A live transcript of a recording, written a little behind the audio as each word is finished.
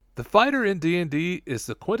The fighter in D&D is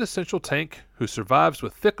the quintessential tank who survives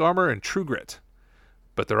with thick armor and true grit.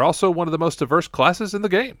 But they're also one of the most diverse classes in the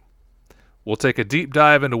game. We'll take a deep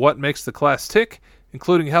dive into what makes the class tick,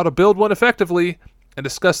 including how to build one effectively, and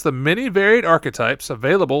discuss the many varied archetypes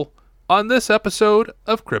available on this episode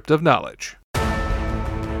of Crypt of Knowledge.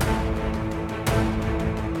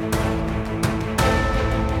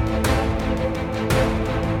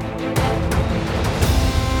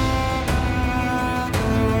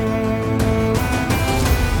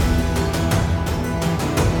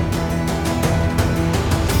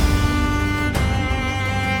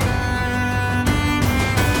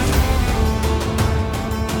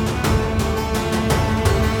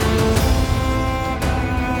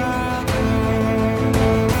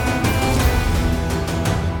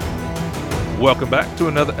 Welcome back to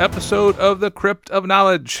another episode of the Crypt of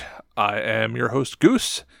Knowledge. I am your host,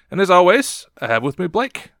 Goose, and as always, I have with me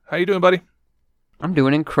Blake. How you doing, buddy? I'm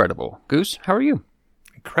doing incredible. Goose, how are you?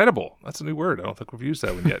 Incredible. That's a new word. I don't think we've used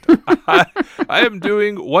that one yet. I am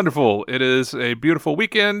doing wonderful. It is a beautiful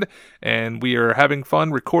weekend, and we are having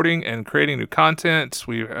fun recording and creating new content.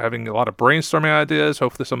 We're having a lot of brainstorming ideas.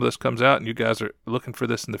 Hopefully some of this comes out, and you guys are looking for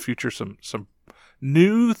this in the future, some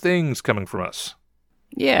new things coming from us.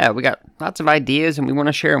 Yeah, we got lots of ideas, and we want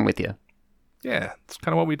to share them with you. Yeah, that's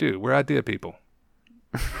kind of what we do. We're idea people.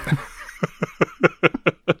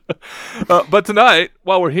 But tonight,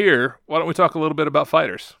 while we're here, why don't we talk a little bit about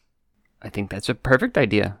fighters? I think that's a perfect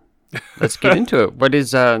idea. Let's get into it. What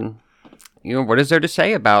is there to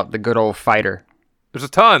say about the good old fighter? There's a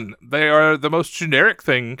ton. They are the most generic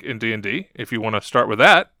thing in D&D, if you want to start with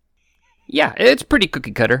that. Yeah, it's pretty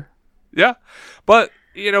cookie cutter. Yeah, but,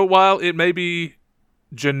 while it may be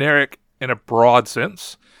generic in a broad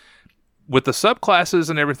sense, with the subclasses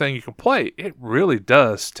and everything you can play, it really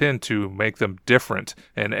does tend to make them different,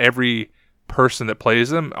 and every person that plays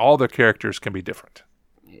them, all their characters can be different.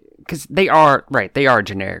 Because they are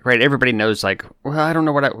generic, right? Everybody knows, I don't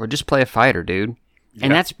know well, just play a fighter, dude. Yeah.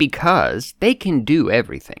 And that's because they can do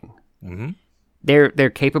everything. Mm-hmm. They're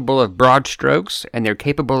capable of broad strokes, and they're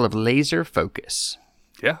capable of laser focus.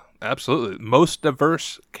 Yeah, absolutely. Most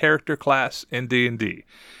diverse character class in D&D.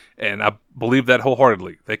 And I believe that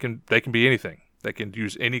wholeheartedly. They can be anything. They can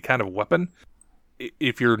use any kind of weapon.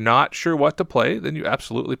 If you're not sure what to play, then you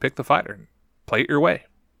absolutely pick the fighter and play it your way.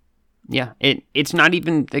 Yeah, it's not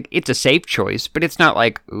even it's a safe choice, but it's not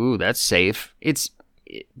like, ooh, that's safe.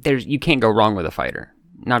 You can't go wrong with a fighter.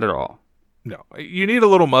 Not at all. No, you need a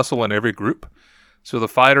little muscle in every group. So the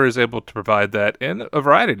fighter is able to provide that in a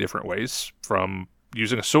variety of different ways, from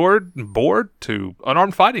using a sword and board to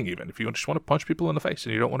unarmed fighting, even if you just want to punch people in the face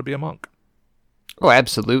and you don't want to be a monk. Oh,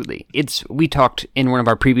 absolutely. We talked in one of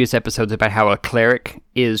our previous episodes about how a cleric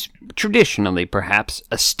is traditionally perhaps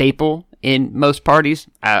a staple in most parties.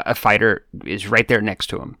 A fighter is right there next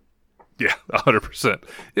to him. Yeah, 100%.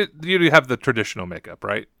 You have the traditional makeup,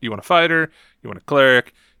 right? You want a fighter, you want a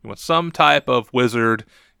cleric, you want some type of wizard,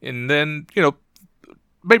 and then,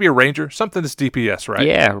 maybe a ranger, something that's DPS, right?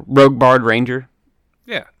 Yeah, rogue bard ranger.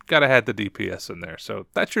 Yeah, gotta have the DPS in there. So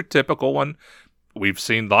that's your typical one. We've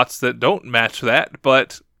seen lots that don't match that,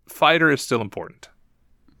 but fighter is still important.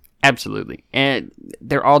 Absolutely. And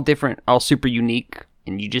they're all different, all super unique,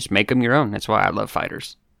 and you just make them your own. That's why I love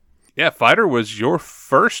fighters. Yeah, fighter was your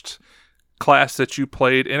first class that you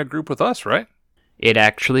played in a group with us, right? It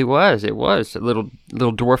actually was. It was. A little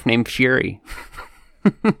dwarf named Fury.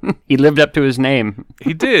 He lived up to his name.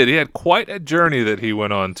 He did. He had quite a journey that he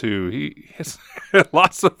went on, too. He has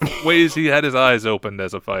lots of ways he had his eyes opened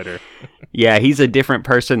as a fighter. Yeah, he's a different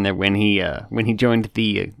person than when he joined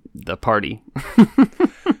the party.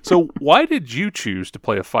 So why did you choose to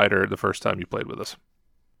play a fighter the first time you played with us?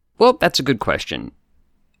 Well, that's a good question.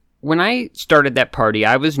 When I started that party,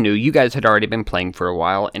 I was new. You guys had already been playing for a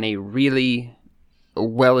while in a really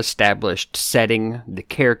well-established setting. The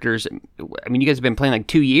characters, you guys have been playing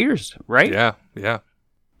 2 years, right? Yeah.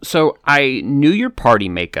 So I knew your party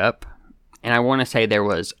makeup, and I want to say there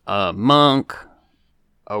was a monk,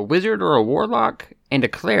 a wizard or a warlock, and a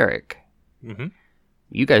cleric. Mm-hmm.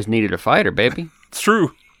 You guys needed a fighter, baby. It's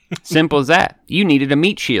true. Simple as that. You needed a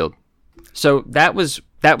meat shield. So that was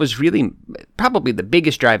really probably the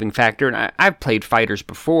biggest driving factor, and I've played fighters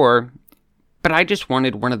before, but I just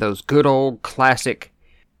wanted one of those good old classic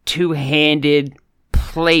two-handed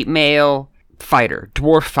plate mail fighter,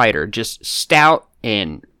 dwarf fighter, just stout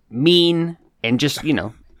and mean and just,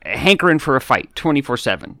 hankering for a fight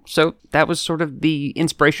 24/7. So that was sort of the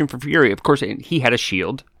inspiration for Fury. Of course, he had a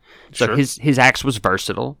shield, so sure. his axe was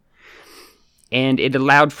versatile, and it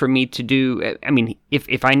allowed for me to do.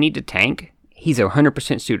 If I need to tank, he's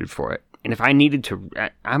 100% suited for it. And if I needed to,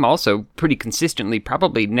 I'm also pretty consistently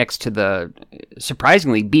probably next to the,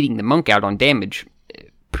 surprisingly, beating the monk out on damage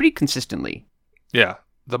pretty consistently. Yeah.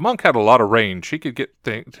 The monk had a lot of range. He could get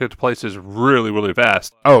to places really, really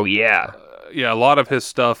fast. Oh, yeah. Yeah, a lot of his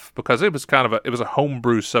stuff, because it was it was a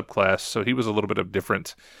homebrew subclass, so he was a little bit of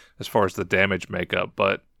different as far as the damage makeup.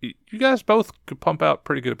 But you guys both could pump out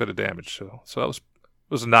pretty good bit of damage, so that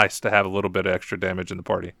was nice to have a little bit of extra damage in the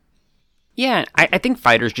party. Yeah, I think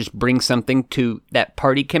fighters just bring something to that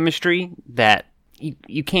party chemistry that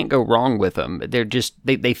you can't go wrong with them. They're just,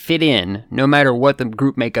 they fit in no matter what the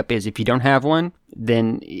group makeup is. If you don't have one,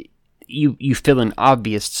 then you fill an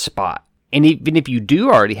obvious spot. And even if you do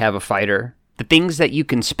already have a fighter, the things that you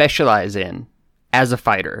can specialize in as a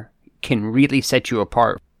fighter can really set you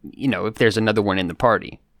apart, if there's another one in the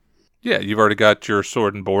party. Yeah, you've already got your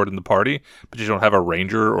sword and board in the party, but you don't have a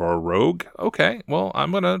ranger or a rogue. Okay, well,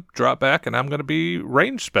 I'm going to drop back and I'm going to be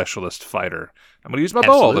range specialist fighter. I'm going to use my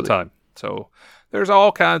bow all the time. So there's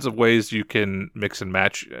all kinds of ways you can mix and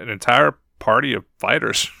match. An entire party of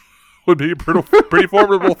fighters would be a pretty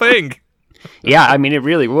formidable thing. Yeah, I mean, it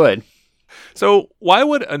really would. So why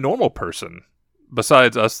would a normal person,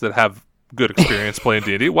 besides us that have good experience playing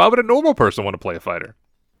D&D, why would a normal person want to play a fighter?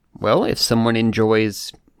 Well, if someone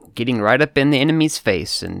enjoys getting right up in the enemy's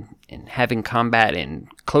face and having combat in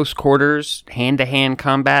close quarters, hand-to-hand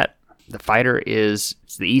combat, the fighter is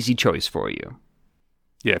the easy choice for you.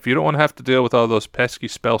 Yeah, if you don't want to have to deal with all those pesky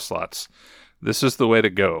spell slots, this is the way to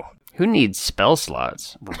go. Who needs spell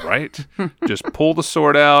slots? Right? Just pull the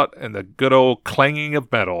sword out and the good old clanging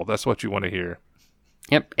of metal. That's what you want to hear.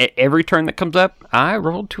 Yep. Every turn that comes up, I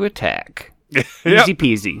roll to attack. Yep. Easy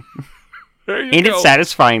peasy. There you And go. it's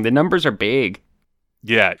satisfying. The numbers are big.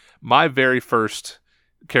 Yeah. My very first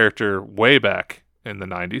character way back in the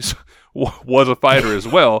 90s was a fighter as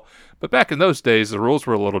well. But back in those days, the rules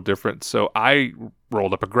were a little different. So I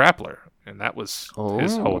rolled up a grappler, and that was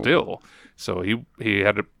his whole deal. So he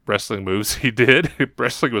had wrestling moves. He did.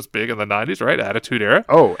 Wrestling was big in the 90s, right? Attitude Era.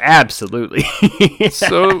 Oh, absolutely.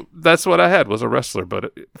 So that's what I had, was a wrestler, but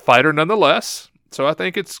a fighter nonetheless. So I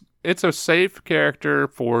think it's a safe character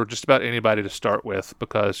for just about anybody to start with,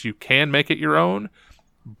 because you can make it your own,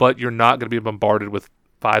 but you're not going to be bombarded with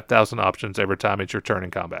 5,000 options every time it's your turn in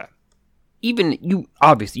combat. Even you,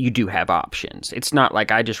 obviously, you do have options. It's not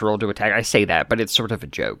like I just roll to attack. I say that, but it's sort of a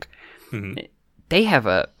joke. Mm-hmm. They have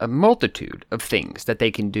a multitude of things that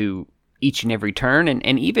they can do each and every turn,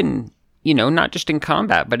 and even, not just in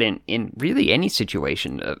combat, but in really any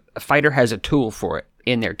situation. A fighter has a tool for it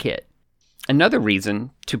in their kit. Another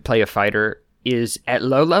reason to play a fighter is at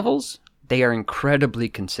low levels, they are incredibly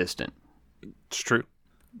consistent. It's true.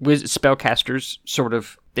 With spellcasters,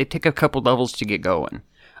 they take a couple levels to get going.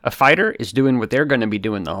 A fighter is doing what they're going to be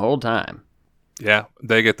doing the whole time. Yeah,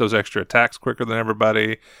 they get those extra attacks quicker than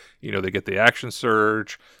everybody. They get the action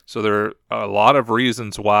surge. So there are a lot of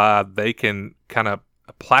reasons why they can kind of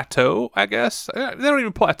plateau, I guess. They don't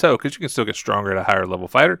even plateau, because you can still get stronger at a higher level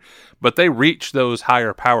fighter, but they reach those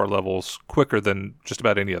higher power levels quicker than just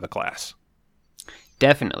about any other class.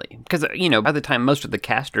 Definitely. Because, by the time most of the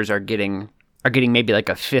casters are getting maybe like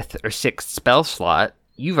a 5th or 6th spell slot,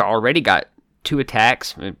 you've already got 2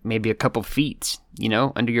 attacks, maybe a couple feats,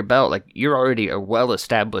 under your belt. Like, you're already a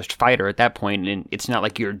well-established fighter at that point, and it's not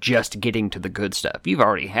like you're just getting to the good stuff. You've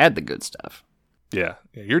already had the good stuff. Yeah.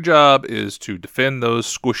 Your job is to defend those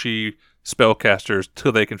squishy spellcasters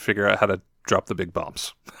till they can figure out how to drop the big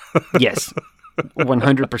bombs. Yes.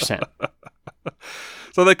 100%.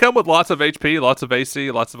 So they come with lots of HP, lots of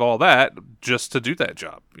AC, lots of all that, just to do that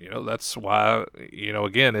job. That's why,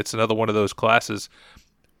 again, it's another one of those classes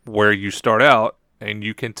where you start out and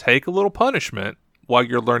you can take a little punishment while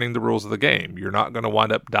you're learning the rules of the game. You're not going to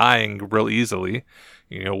wind up dying real easily.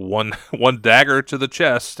 One dagger to the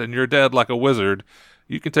chest and you're dead like a wizard.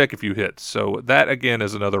 You can take a few hits. So that, again,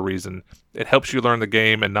 is another reason. It helps you learn the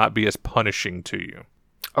game and not be as punishing to you.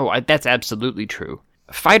 Oh, that's absolutely true.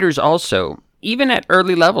 Fighters also, even at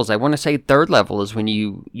early levels, I want to say 3rd level is when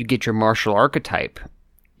you get your martial archetype.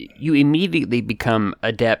 You immediately become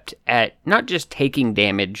adept at not just taking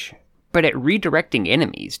damage, but at redirecting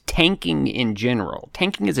enemies, tanking in general.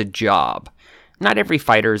 Tanking is a job. Not every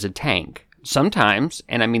fighter is a tank. Sometimes,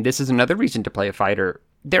 and I mean, this is another reason to play a fighter,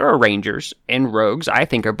 there are rangers and rogues, I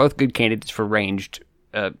think, are both good candidates for ranged,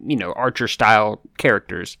 archer-style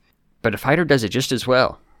characters. But a fighter does it just as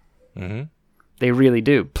well. Mm-hmm. They really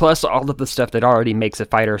do. Plus all of the stuff that already makes a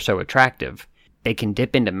fighter so attractive. They can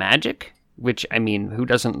dip into magic, which, I mean, who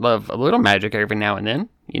doesn't love a little magic every now and then?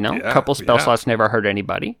 A couple spell slots never hurt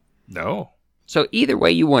anybody. No. So either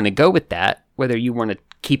way you want to go with that, whether you want to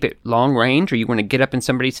keep it long range or you want to get up in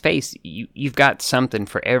somebody's face, you've got something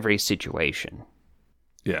for every situation.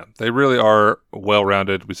 Yeah, they really are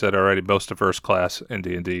well-rounded. We said already, most diverse class in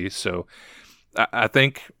D&D. So I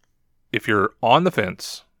think if you're on the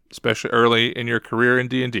fence, especially early in your career in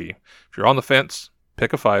D&D, if you're on the fence,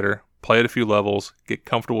 pick a fighter, play it a few levels, get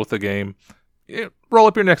comfortable with the game, roll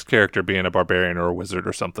up your next character being a barbarian or a wizard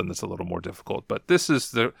or something that's a little more difficult. But this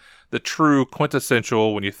is the true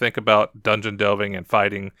quintessential, when you think about dungeon delving and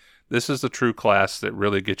fighting, this is the true class that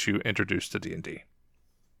really gets you introduced to D&D.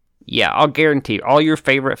 Yeah, I'll guarantee all your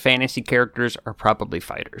favorite fantasy characters are probably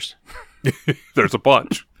fighters. There's a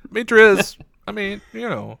bunch. I mean, Driz,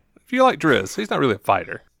 if you like Driz, he's not really a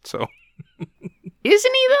fighter, so...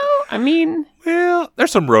 Isn't he, though? I mean... Well,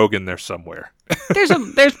 there's some rogue in there somewhere.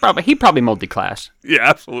 He probably multi-class. Yeah,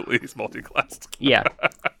 absolutely, he's multi-classed. Yeah.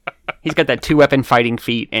 He's got that 2-weapon fighting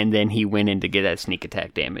feat, and then he went in to get that sneak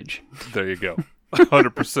attack damage. There you go.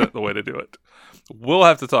 100% the way to do it. We'll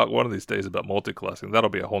have to talk one of these days about multi-classing. That'll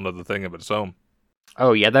be a whole nother thing of its own.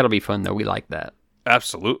 Oh, yeah, that'll be fun, though. We like that.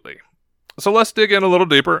 Absolutely. So let's dig in a little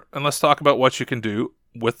deeper, and let's talk about what you can do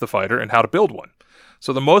with the fighter and how to build one.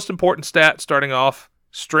 So the most important stat starting off,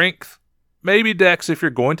 strength, maybe dex if you're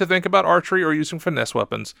going to think about archery or using finesse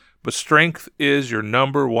weapons, but strength is your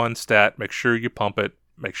number one stat. Make sure you pump it.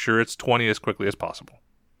 Make sure it's 20 as quickly as possible.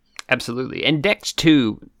 Absolutely. And dex,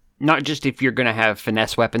 too, not just if you're going to have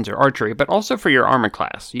finesse weapons or archery, but also for your armor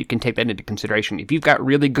class. You can take that into consideration. If you've got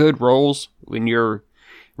really good rolls when you're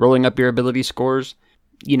rolling up your ability scores,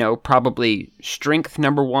 probably strength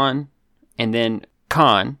number one, and then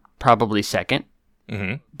con probably second.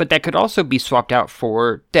 Mm-hmm. But that could also be swapped out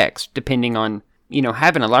for dex, depending on,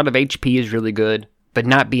 having a lot of HP is really good, but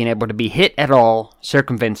not being able to be hit at all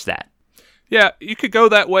circumvents that. Yeah, you could go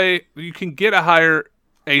that way. You can get a higher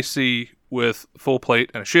AC with full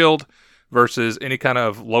plate and a shield versus any kind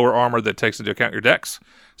of lower armor that takes into account your dex.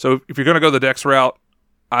 So if you're going to go the dex route,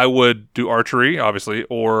 I would do archery, obviously,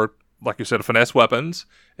 or, like you said, finesse weapons,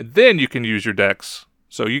 and then you can use your dex.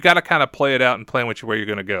 So you got to kind of play it out and plan where you're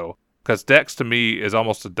going to go. Because dex, to me, is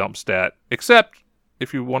almost a dump stat, except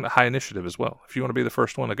if you want a high initiative as well. If you want to be the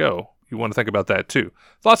first one to go, you want to think about that too.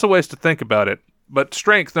 Lots of ways to think about it. But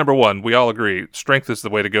strength, number one, we all agree, strength is the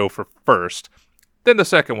way to go for first. Then the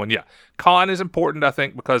second one, yeah. Con is important, I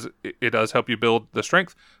think, because it does help you build the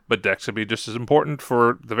strength, but dex would be just as important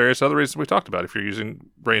for the various other reasons we talked about, if you're using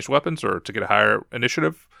ranged weapons or to get a higher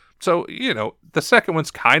initiative. So, the second one's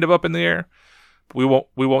kind of up in the air. We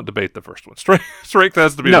won't debate the first one. Strength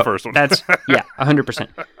has to be the first one. That's 100%.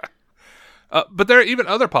 But there are even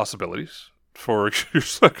other possibilities for your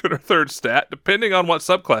second or third stat, depending on what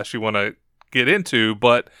subclass you want to get into.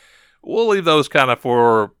 But we'll leave those kind of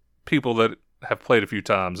for people that have played a few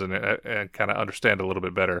times and kind of understand a little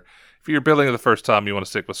bit better. If you're building it the first time, you want to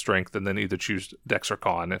stick with strength and then either choose dex or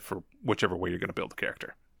con for whichever way you're going to build the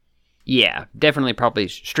character. Yeah, definitely probably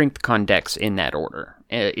strength, con, dex in that order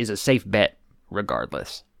is a safe bet.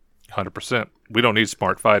 Regardless. 100%. We don't need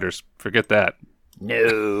smart fighters. Forget that.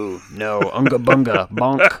 No. Unga bunga,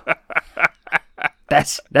 bonk.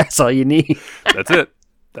 That's all you need. That's it.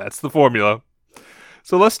 That's the formula.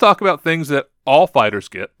 So let's talk about things that all fighters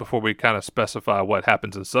get before we kind of specify what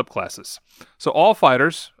happens in subclasses. So all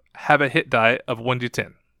fighters have a hit die of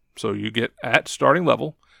 1d10. So you get, at starting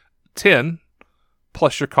level, 10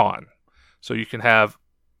 plus your con. So you can have,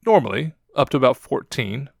 normally, up to about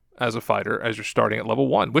 14 as a fighter as you're starting at level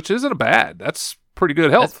 1, which isn't bad. That's pretty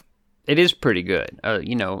good health. It is pretty good.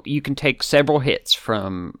 You can take several hits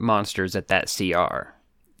from monsters at that CR.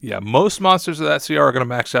 Yeah, most monsters at that CR are going to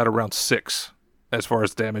max out around 6 as far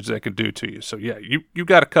as damage they can do to you. So yeah, you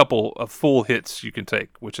got a couple of full hits you can take,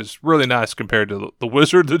 which is really nice compared to the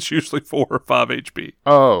wizard that's usually 4 or 5 HP.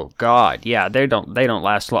 Oh God, yeah, they don't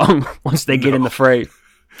last long once they get in the fray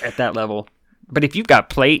at that level. But if you've got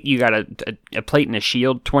plate, you got a plate and a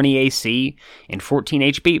shield, 20 AC, and 14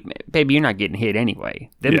 HP, baby, you're not getting hit anyway.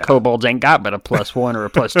 Them kobolds ain't got but a +1 or a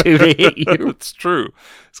 +2 to hit you. It's true.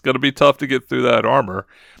 It's going to be tough to get through that armor.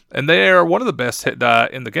 And they are one of the best hit die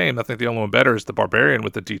in the game. I think the only one better is the Barbarian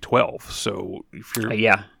with the D12. So if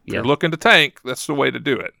you're looking to tank, that's the way to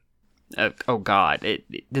do it. Oh, God. It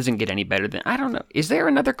doesn't get any better than... I don't know. Is there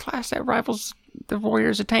another class that rivals the Warrior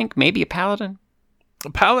as a tank? Maybe a Paladin? A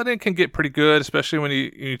Paladin can get pretty good, especially when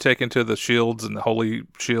you take into the shields and the holy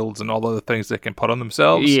shields and all the other things they can put on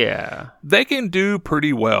themselves. Yeah. They can do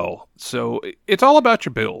pretty well. So it's all about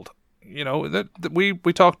your build. That we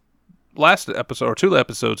talked last episode or 2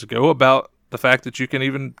 episodes ago about the fact that you can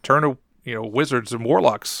even turn wizards and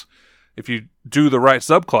warlocks if you do the right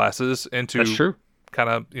subclasses into That's true. kind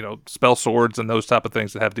of spell swords and those type of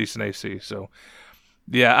things that have decent AC. So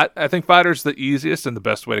Yeah, I think fighter's the easiest and the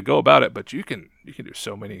best way to go about it, but you can do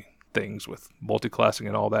so many things with multi-classing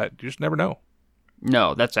and all that. You just never know.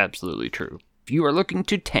 No, that's absolutely true. If you are looking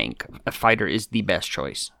to tank, a fighter is the best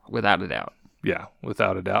choice, without a doubt. Yeah,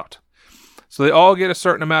 without a doubt. So they all get a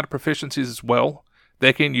certain amount of proficiencies as well.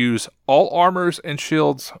 They can use all armors and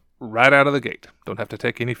shields right out of the gate. Don't have to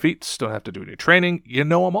take any feats, don't have to do any training. You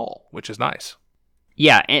know them all, which is nice.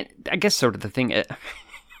 Yeah, and I guess sort of the thing...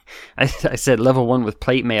 I said level 1 with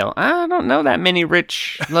plate mail. I don't know that many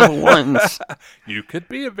rich level 1s. You could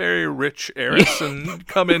be a very rich heiress and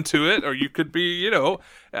come into it, or you could be,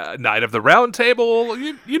 Knight of the Round Table.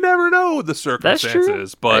 You never know the circumstances.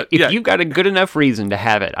 That's true. But if you've got a good enough reason to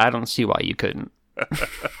have it, I don't see why you couldn't.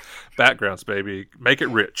 Backgrounds, baby. Make it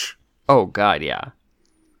rich. Oh, God, yeah.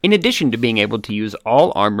 In addition to being able to use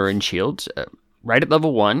all armor and shields right at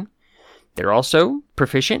level 1, they're also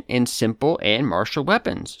proficient in simple and martial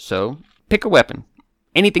weapons. So pick a weapon.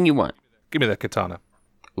 Anything you want. Give me that katana.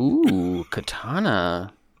 Ooh,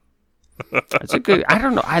 katana. That's a good... I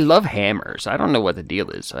don't know. I love hammers. I don't know what the deal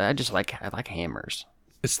is. I like hammers.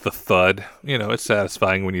 It's the thud. It's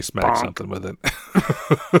satisfying when you smack something with it.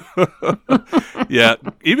 Yeah,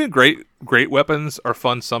 even great weapons are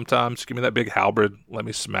fun sometimes. Give me that big halberd. Let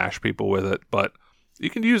me smash people with it. But you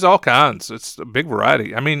can use all kinds. It's a big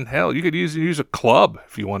variety. I mean, hell, you could use a club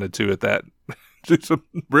if you wanted to at that. Do some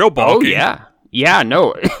real bulky. Oh, yeah. Yeah,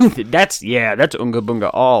 no. That's Unga Bunga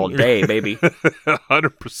all day, baby.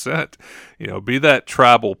 100%. Be that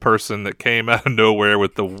tribal person that came out of nowhere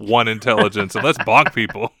with the one intelligence and let's bonk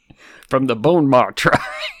people. From the Bone Mark tribe.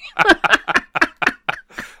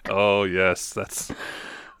 Oh, yes. That's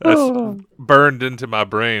burned into my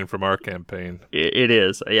brain from our campaign. It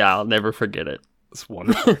is. Yeah, I'll never forget it. It's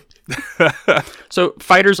wonderful. So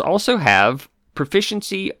fighters also have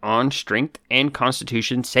proficiency on strength and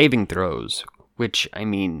constitution saving throws, which, I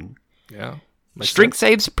mean, yeah, strength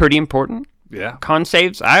saves pretty important. Yeah. Con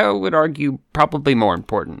saves, I would argue, probably more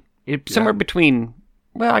important. Somewhere between,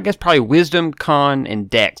 well, I guess probably wisdom, con, and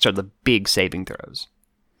dex are the big saving throws.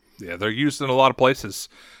 Yeah, they're used in a lot of places.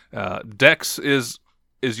 Dex is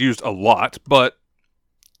used a lot, but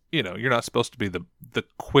you're not supposed to be the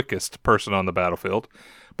quickest person on the battlefield,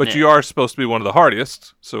 but you are supposed to be one of the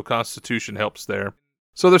hardiest, so Constitution helps there.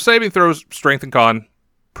 So their saving throws, strength and con,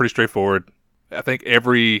 pretty straightforward. I think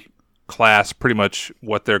every class, pretty much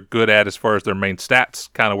what they're good at as far as their main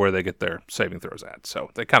stats, kind of where they get their saving throws at. So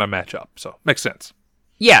they kind of match up, so makes sense.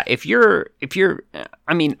 Yeah, if you're,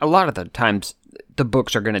 I mean, a lot of the times the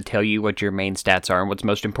books are going to tell you what your main stats are and what's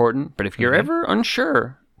most important, but if you're ever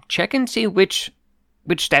unsure, check and see which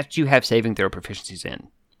stats you have saving throw proficiencies in,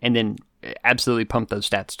 and then absolutely pump those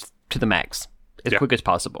stats to the max as quick as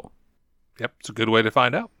possible. Yep, it's a good way to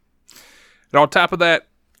find out. And on top of that,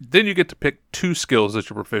 then you get to pick 2 skills that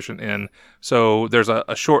you're proficient in. So there's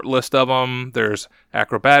a short list of them. There's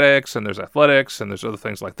acrobatics, and there's athletics, and there's other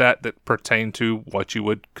things like that pertain to what you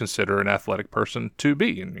would consider an athletic person to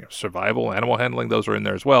be. And survival, animal handling, those are in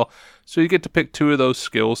there as well. So you get to pick 2 of those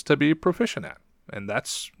skills to be proficient at. And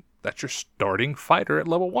that's your starting fighter at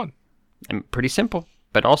level 1. And pretty simple,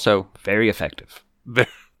 but also very effective. Very,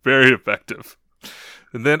 very effective.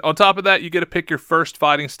 And then on top of that, you get to pick your first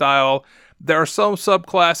fighting style. There are some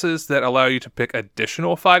subclasses that allow you to pick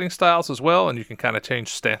additional fighting styles as well, and you can kind of change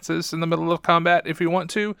stances in the middle of combat if you want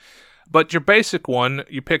to. But your basic one,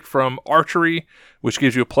 you pick from archery, which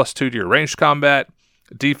gives you a +2 to your ranged combat.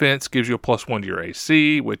 Defense gives you a +1 to your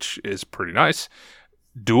AC, which is pretty nice.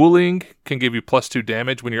 Dueling can give you +2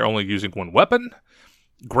 damage when you're only using one weapon.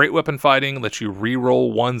 Great weapon fighting lets you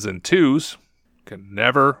reroll 1s and 2s. Can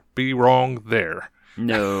never be wrong there.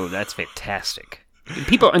 No, that's fantastic.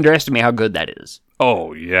 People underestimate how good that is.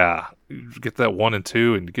 Oh, yeah. You get that 1 and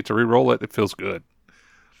 2 and you get to reroll it. It feels good.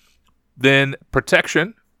 Then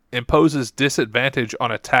protection imposes disadvantage on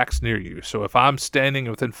attacks near you. So if I'm standing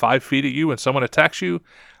within 5 feet of you and someone attacks you,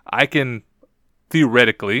 I can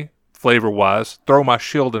theoretically, flavor-wise, throw my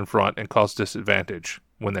shield in front and cause disadvantage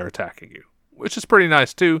when they're attacking you, which is pretty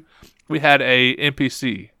nice too. We had a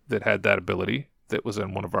NPC that had that ability that was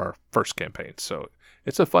in one of our first campaigns, so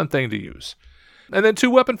it's a fun thing to use. And then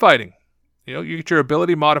 2 weapon fighting. You get your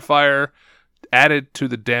ability modifier added to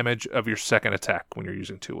the damage of your second attack when you're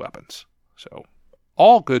using 2 weapons. So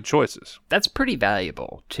all good choices. That's pretty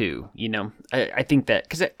valuable too. I think that,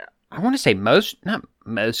 because I want to say not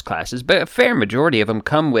most classes, but a fair majority of them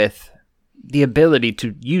come with the ability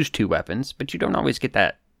to use 2 weapons, but you don't always get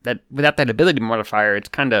that without that ability modifier. It's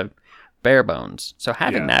kind of bare bones. So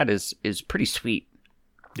having that is pretty sweet.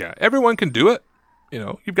 Yeah, everyone can do it.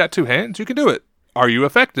 You've got 2 hands, you can do it. Are you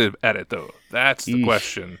effective at it, though? That's the Eesh.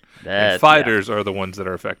 question. That- And fighters are the ones that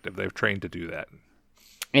are effective. They've trained to do that.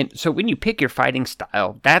 And so when you pick your fighting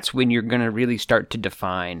style, that's when you're going to really start to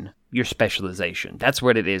define your specialization. That's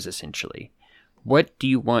what it is, essentially. What do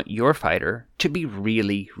you want your fighter to be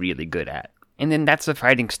really, really good at? And then that's the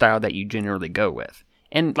fighting style that you generally go with.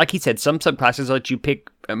 And like he said, some subclasses let you pick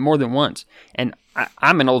more than once. And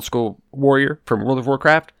I'm an old school warrior from World of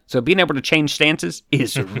Warcraft, so being able to change stances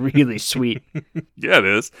is really sweet. Yeah, it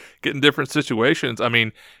is. Get in different situations. I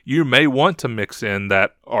mean, you may want to mix in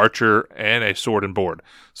that archer and a sword and board.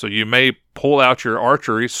 So you may pull out your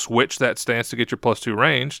archery, switch that stance to get your +2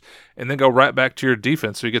 range, and then go right back to your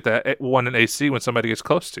defense. So you get that 1 in AC when somebody gets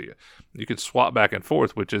close to you. You can swap back and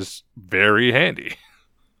forth, which is very handy.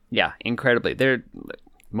 Yeah, incredibly. They're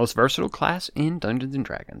most versatile class in Dungeons and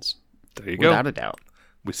Dragons. There you go. Without a doubt.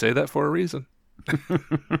 We say that for a reason.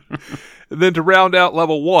 And then to round out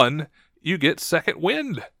level 1, you get Second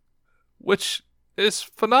Wind, which is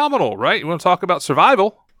phenomenal, right? You want to talk about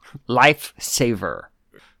survival? Lifesaver.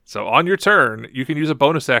 So on your turn, you can use a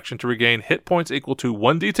bonus action to regain hit points equal to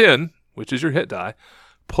 1d10, which is your hit die,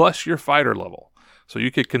 plus your fighter level. So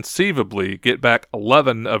you could conceivably get back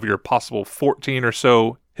 11 of your possible 14 or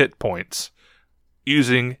so hit points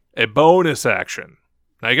using a bonus action.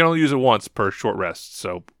 Now, you can only use it once per short rest,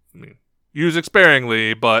 so use it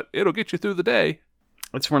sparingly, but it'll get you through the day.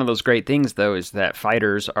 It's one of those great things, though, is that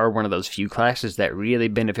fighters are one of those few classes that really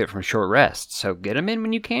benefit from short rests. So get them in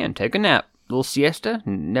when you can. Take a nap. Little siesta,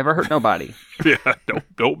 never hurt nobody. Yeah,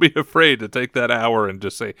 don't be afraid to take that hour and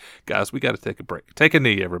just say, guys, we got to take a break. Take a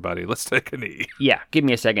knee, everybody. Let's take a knee. Yeah, give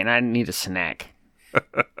me a second. I need a snack.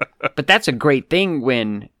 But that's a great thing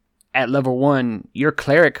when, at level 1, your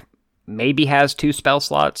cleric maybe has 2 spell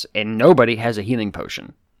slots and nobody has a healing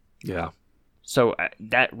potion. Yeah. So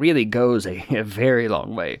that really goes a very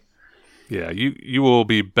long way. Yeah, you will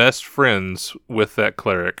be best friends with that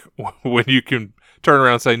cleric when you can turn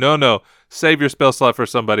around and say, no, save your spell slot for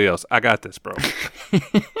somebody else. I got this, bro.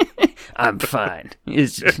 I'm fine.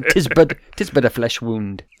 Tis but a flesh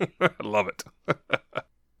wound. I love it.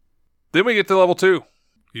 Then we get to level 2.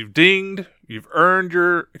 You've dinged, you've earned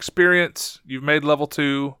your experience, you've made level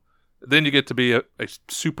 2. Then you get to be a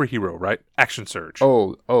superhero, right? Action Surge.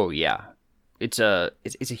 Oh yeah. It's a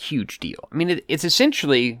huge deal. I mean,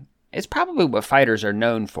 it's probably what fighters are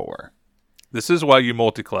known for. This is why you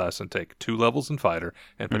multi-class and take 2 levels in fighter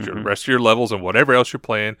and put your rest of your levels in whatever else you're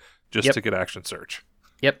playing just to get Action Surge.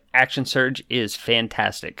 Yep, Action Surge is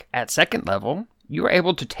fantastic. At 2nd level, you are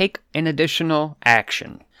able to take an additional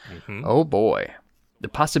action. Mm-hmm. Oh boy. The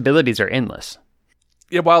possibilities are endless.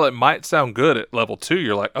 Yeah, while it might sound good at level 2,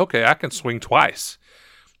 you're like, okay, I can swing twice.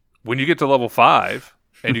 When you get to level 5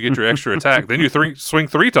 and you get your extra attack, then you swing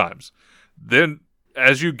 3 times. Then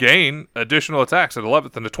as you gain additional attacks at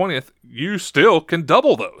 11th and the 20th, you still can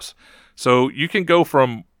double those. So you can go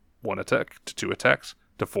from 1 attack to 2 attacks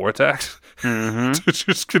to 4 attacks to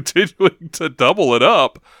just continuing to double it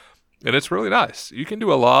up. And it's really nice. You can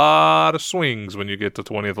do a lot of swings when you get to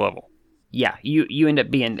 20th level. Yeah, you end up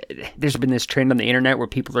being... There's been this trend on the internet where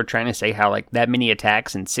people are trying to say how, like, that many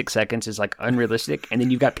attacks in 6 seconds is, like, unrealistic. And then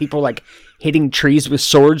you've got people, like, hitting trees with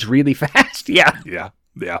swords really fast. Yeah.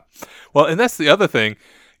 Yeah. Well, and that's the other thing.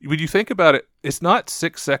 When you think about it, it's not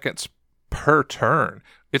 6 seconds per turn.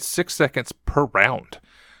 It's 6 seconds per round.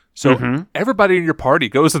 So everybody in your party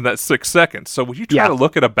goes in that 6 seconds. So when you try to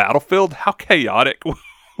look at a battlefield, how chaotic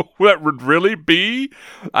that would really be.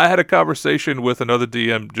 I had a conversation with another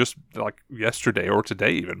DM just like yesterday or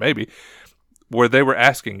today even maybe, where they were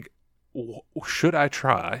asking, should I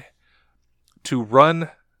try to run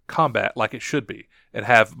combat like it should be and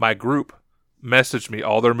have my group message me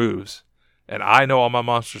all their moves and I know all my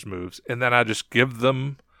monsters' moves and then I just give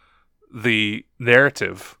them the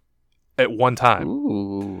narrative at one time?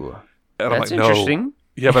 Ooh, and that's interesting. No.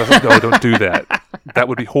 Yeah, but no, don't do that. That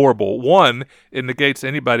would be horrible. One, it negates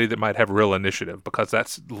anybody that might have real initiative because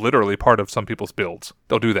that's literally part of some people's builds.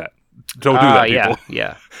 Don't do that. Don't do that, people.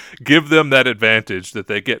 Yeah. Give them that advantage that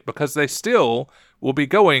they get because they still will be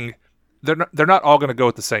going. They're not all going to go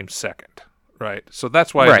at the same second, right? So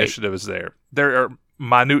that's why initiative is there. There are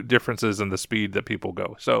minute differences in the speed that people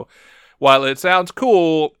go. So while it sounds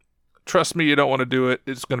cool, trust me, you don't want to do it.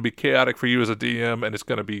 It's going to be chaotic for you as a DM, and it's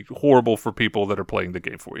going to be horrible for people that are playing the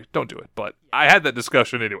game for you. Don't do it. But I had that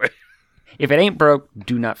discussion anyway. If it ain't broke,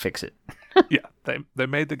 do not fix it. Yeah, they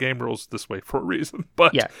made the game rules this way for a reason.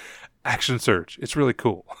 But Action Surge, it's really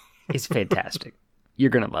cool. It's fantastic. You're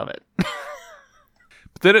going to love it.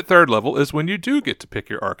 But then at 3rd level is when you do get to pick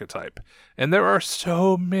your archetype. And there are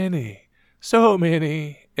so many.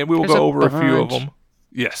 And we will go over a few of them.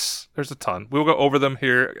 Yes, there's a ton. We'll go over them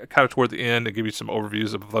here kind of toward the end and give you some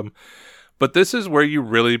overviews of them. But this is where you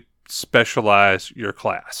really specialize your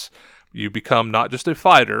class. You become not just a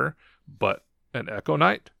fighter, but an Echo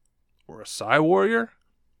Knight, or a Psy Warrior,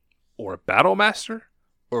 or a Battle Master,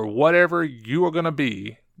 or whatever you are going to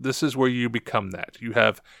be. This is where you become that. You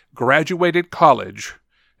have graduated college,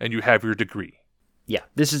 and you have your degree. Yeah,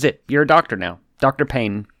 this is it. You're a doctor now. Dr.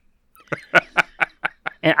 Payne.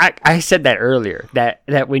 And I said that earlier, that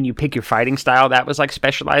when you pick your fighting style, that was like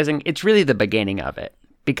specializing. It's really the beginning of it.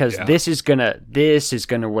 Because this is gonna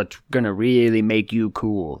what's gonna really make you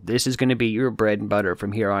cool. This is gonna be your bread and butter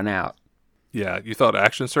from here on out. Yeah, you thought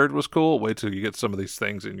Action Surge was cool? Wait till you get some of these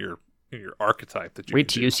things in your archetype that you Wait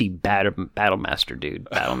till you see Battle Master, dude.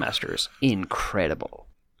 Battle Master is incredible.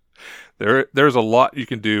 There's a lot you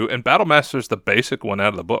can do, and Battle Master is the basic one out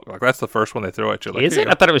of the book. Like that's the first one they throw at you. Like, is it?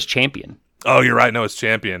 I thought it was Champion. Oh, you're right. No, it's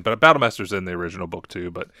Champion, but Battle Master's in the original book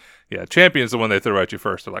too. But yeah, Champion's the one they throw at you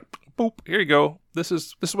first. They're like, boop, here you go. This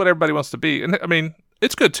is what everybody wants to be, and I mean,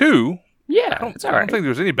 it's good too. Yeah, it's all right. I don't think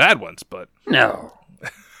there's any bad ones, but no.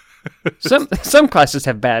 some classes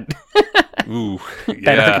have bad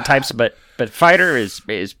bad archetypes, but fighter is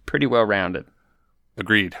pretty well rounded.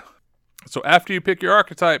 Agreed. So after you pick your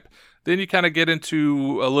archetype, then you kind of get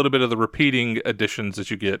into a little bit of the repeating additions that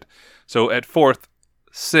you get. So at 4th,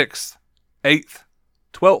 6th, 8th,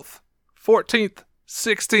 12th, 14th,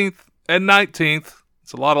 16th, and 19th,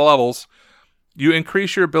 it's a lot of levels, you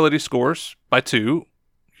increase your ability scores by 2.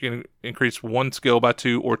 You can increase one skill by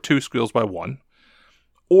 2 or 2 skills by 1.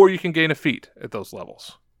 Or you can gain a feat at those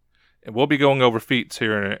levels. And we'll be going over feats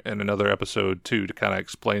here in another episode too to kind of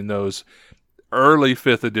explain those. Early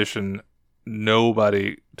 5th edition,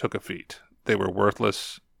 nobody took a feat. They were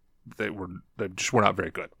worthless. They just were not very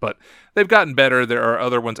good. But they've gotten better. There are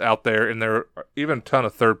other ones out there, and there are even a ton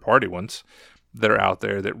of third-party ones that are out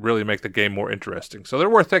there that really make the game more interesting. So they're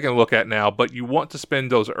worth taking a look at now, but you want to spend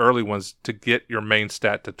those early ones to get your main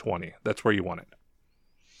stat to 20. That's where you want it.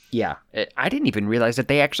 Yeah. I didn't even realize that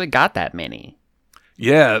they actually got that many.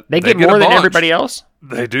 Yeah. They get more than everybody else?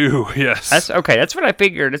 They do, yes. That's okay. That's what I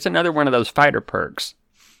figured. It's another one of those fighter perks.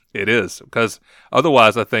 It is, because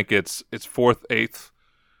otherwise I think it's 4th, 8th,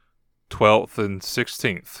 12th, and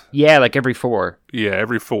 16th. Yeah, like every 4. Yeah,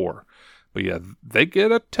 every 4. But yeah, they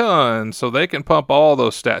get a ton, so they can pump all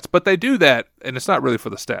those stats. But they do that, and it's not really for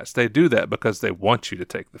the stats. They do that because they want you to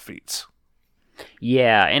take the feats.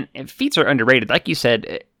 Yeah, and feats are underrated. Like you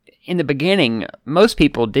said, in the beginning, most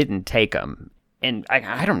people didn't take them. And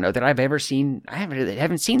I don't know that I've ever seen... I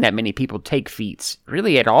haven't seen that many people take feats,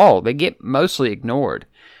 really at all. They get mostly ignored.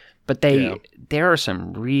 But there's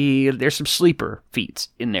some sleeper feats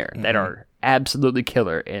in there that are absolutely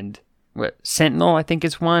killer. And what, Sentinel, I think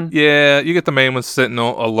is one. Yeah, you get the main one,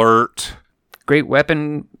 Sentinel, Alert. Great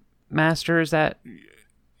Weapon Master, is that?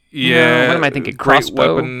 Yeah. No, what am I thinking? Great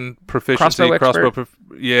Weapon Proficiency. Crossbow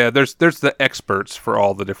yeah, there's the experts for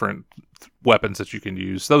all the different weapons that you can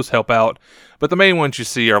use. Those help out. But the main ones you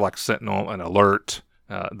see are like Sentinel and Alert.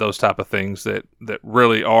 Those type of things that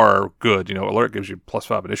really are good. You know, Alert gives you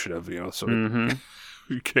 +5 initiative, you know, so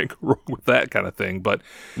you can't go wrong with that kind of thing. But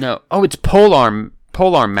no, it's Polearm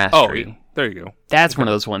Mastery. Oh, yeah. There you go. That's one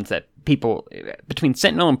of those ones that people, between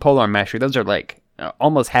Sentinel and Polearm Mastery, those are like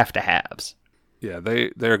almost have to haves. Yeah,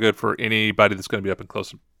 they're good for anybody that's going to be up and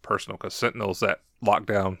close and personal, because Sentinel's that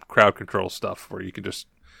lockdown crowd control stuff where you can just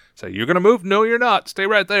say, you're going to move? No, you're not. Stay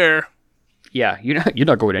right there. Yeah, you're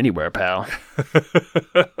not going anywhere, pal.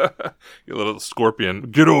 You little scorpion.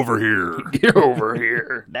 Get over here. Get over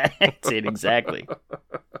here. That's it, exactly.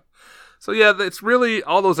 So yeah, it's really,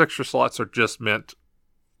 all those extra slots are just meant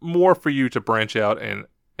more for you to branch out and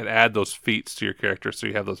add those feats to your character so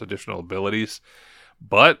you have those additional abilities.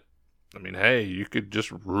 But, I mean, hey, you could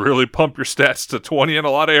just really pump your stats to 20 in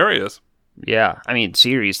a lot of areas. Yeah, I mean,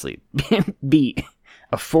 seriously. Be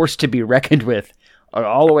a force to be reckoned with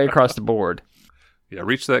all the way across the board. Yeah,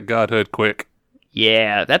 reach that godhood quick.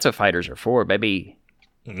 Yeah, that's what fighters are for, baby.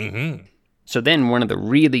 Mm-hmm. So then one of the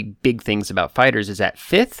really big things about fighters is at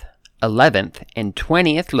 5th, 11th, and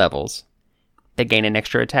 20th levels, they gain an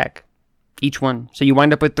extra attack. Each one. So you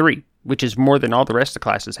wind up with 3, which is more than all the rest of the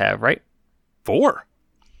classes have, right? 4.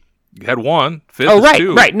 You had 1. 5th oh, right, is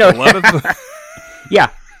 2. Right, no. 11th.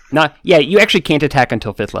 Yeah, you actually can't attack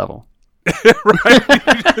until 5th level. Right?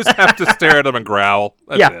 You just have to stare at them and growl.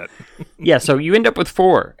 That's it. Yeah, so you end up with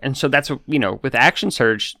 4. And so that's, with Action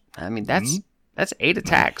Surge, I mean, that's 8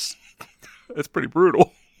 attacks. That's pretty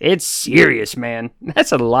brutal. It's serious, man.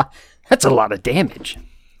 That's a lot of damage.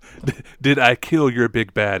 Did I kill your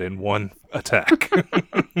big bad in 1 attack?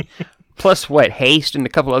 Plus, haste and a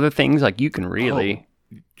couple other things, like you can really...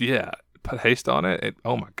 Yeah, put haste on it.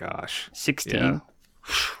 Oh my gosh. 16. Yeah.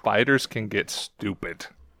 Fighters can get stupid.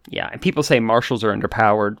 Yeah, and people say marshals are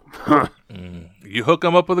underpowered. You hook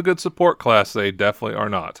them up with a good support class, they definitely are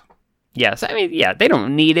not. Yes, I mean, yeah, they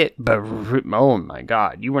don't need it, but oh my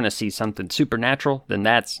god, you want to see something supernatural? Then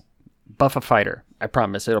that's buff a fighter. I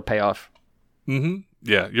promise it'll pay off. Mm-hmm.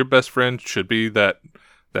 Yeah, your best friend should be that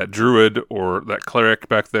druid or that cleric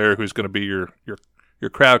back there who's going to be your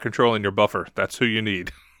crowd controlling your buffer. That's who you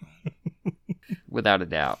need. Without a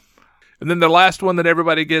doubt. And then the last one that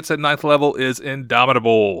everybody gets at 9th level is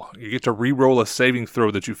Indomitable. You get to re-roll a saving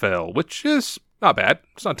throw that you fail, which is not bad.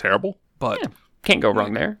 It's not terrible, but Yeah, can't go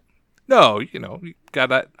wrong there. no, you got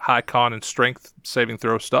that high con and strength saving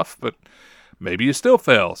throw stuff, but maybe you still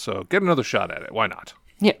fail, so get another shot at it. Why not?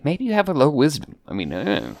 Yeah, maybe you have a low wisdom. I mean,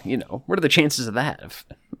 what are the chances of that?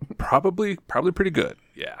 Probably pretty good.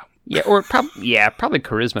 Yeah. Yeah, or probably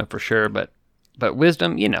charisma for sure, but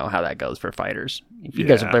wisdom, you know how that goes for fighters. If you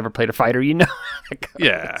guys have ever played a fighter, you know how that goes.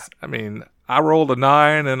 Yeah. I mean, I rolled a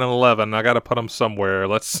 9 and an 11. I got to put them somewhere.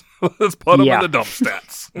 Let's put them in the dump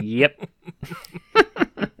stats. Yep.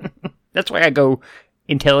 That's why I go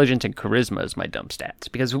intelligence and charisma as my dump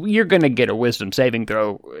stats, because you're going to get a wisdom saving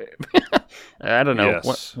throw. I don't know,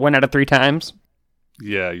 Yes. 1 out of 3 times.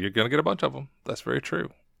 Yeah, you're going to get a bunch of them. That's very true.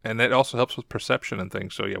 And it also helps with perception and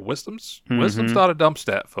things. So yeah, wisdom's not a dump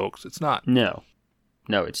stat, folks. It's not. No,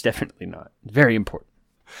 it's definitely not. Very important.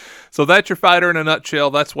 So that's your fighter in a nutshell.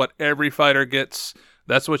 That's what every fighter gets.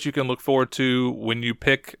 That's what you can look forward to when you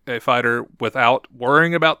pick a fighter without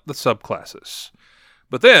worrying about the subclasses.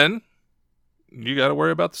 But then you got to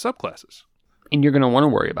worry about the subclasses. And you're going to want to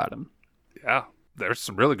worry about them. Yeah, there's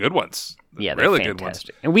some really good ones. Yeah, they're really fantastic. good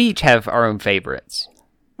ones. And we each have our own favorites.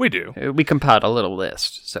 We do. We compiled a little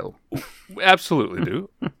list, so. We absolutely do.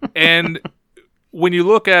 And when you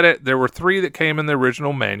look at it, there were 3 that came in the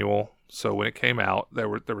original manual. So when it came out, there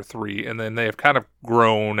were 3, and then they have kind of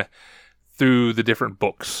grown through the different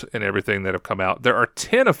books and everything that have come out. There are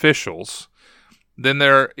 10 officials. Then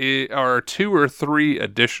there are 2 or 3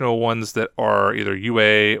 additional ones that are either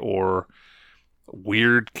UA or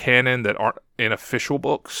weird canon that aren't in official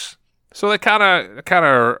books. So they kind of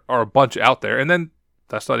are a bunch out there. And then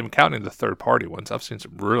that's not even counting the third-party ones. I've seen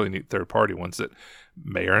some really neat third-party ones that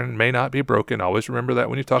may or may not be broken. Always remember that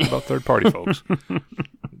when you talk about third-party folks.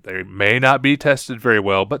 They may not be tested very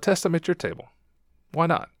well, but test them at your table. Why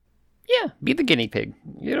not? Yeah, be the guinea pig.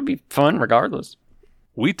 It'll be fun regardless.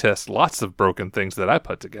 We test lots of broken things that I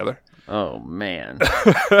put together. Oh, man.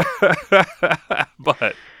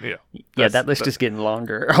 But, yeah. Yeah, that list is getting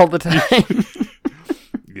longer all the time.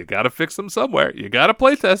 You got to fix them somewhere. You got to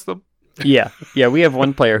play test them. Yeah, we have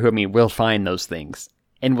one player who, will find those things,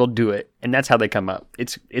 and we'll do it, and that's how they come up.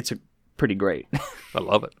 It's pretty great. I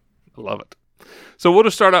love it. So we'll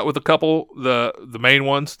just start out with a couple, the main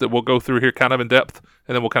ones that we'll go through here kind of in depth,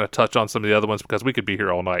 and then we'll kind of touch on some of the other ones because we could be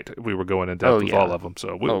here all night if we were going in depth with all of them.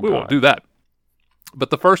 So we won't do that. But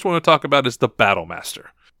the first one we'll talk about is the Battle Master.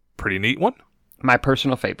 Pretty neat one. My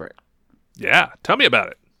personal favorite. Yeah, tell me about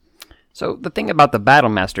it. So the thing about the Battle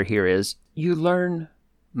Master here is you learn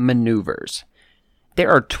maneuvers. There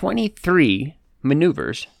are 23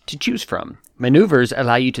 maneuvers to choose from. Maneuvers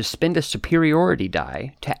allow you to spend a superiority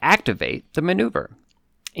die to activate the maneuver.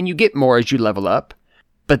 And you get more as you level up,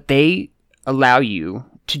 but they allow you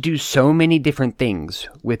to do so many different things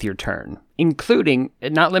with your turn, including,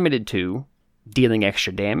 not limited to, dealing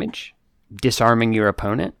extra damage, disarming your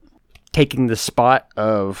opponent, taking the spot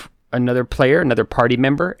of another player, another party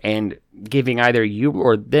member, and giving either you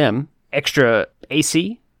or them extra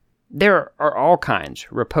AC. There are all kinds.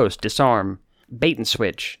 Riposte, disarm, bait and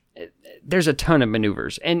switch. There's a ton of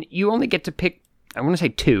maneuvers. And you only get to pick, I want to say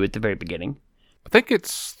 2 at the very beginning. I think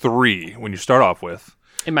it's 3 when you start off with.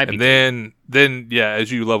 It might be. And then yeah,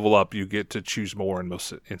 as you level up, you get to choose more in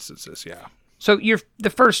most instances, yeah. So the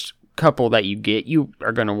first couple that you get, you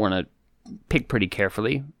are going to want to pick pretty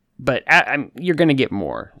carefully. But you're going to get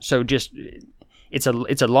more. So just, it's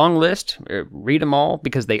a long list. Read them all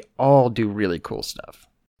because they all do really cool stuff.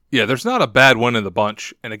 Yeah, there's not a bad one in the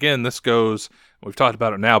bunch. And again, this goes, we've talked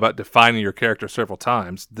about it now, about defining your character several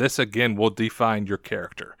times. This, again, will define your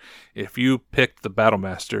character. If you pick the Battle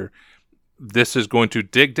Master, this is going to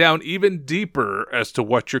dig down even deeper as to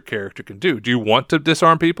what your character can do. Do you want to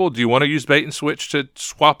disarm people? Do you want to use bait and switch to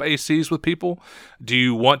swap ACs with people? Do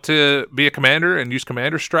you want to be a commander and use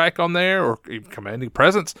Commander Strike on there or Commanding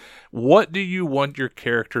Presence? What do you want your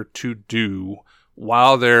character to do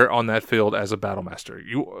while they're on that field as a Battle Master?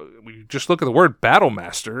 You just look at the word Battle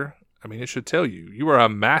Master. I mean, it should tell you are a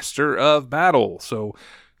master of battle. So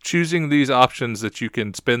choosing these options that you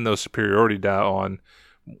can spend those superiority die on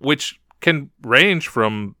which can range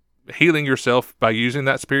from healing yourself by using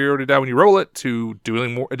that superiority die when you roll it to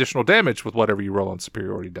doing more additional damage with whatever you roll on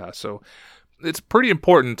superiority die. So it's pretty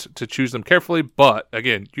important to choose them carefully, but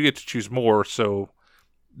again, you get to choose more, so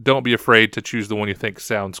don't be afraid to choose the one you think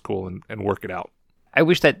sounds cool and work it out. I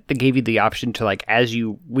wish that they gave you the option to, like,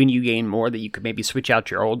 when you gain more, that you could maybe switch out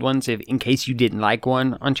your old ones in case you didn't like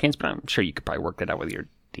one on chance, but I'm sure you could probably work that out with your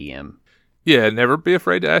DM. Yeah, never be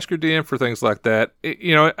afraid to ask your DM for things like that.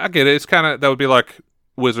 I get it. It's kind of, that would be like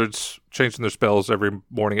wizards changing their spells every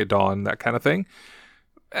morning at dawn, that kind of thing.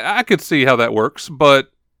 I could see how that works,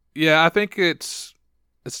 but yeah, I think it's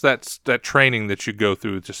that training that you go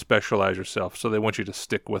through to specialize yourself. So they want you to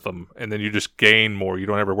stick with them, and then you just gain more. You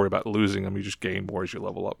don't ever worry about losing them. You just gain more as you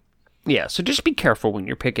level up. Yeah, so just be careful when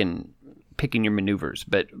you're picking your maneuvers.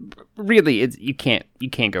 But really, you can't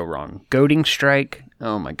go wrong. Goading Strike.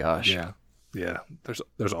 Oh my gosh. Yeah.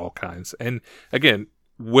 There's all kinds, and again,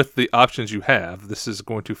 with the options you have, this is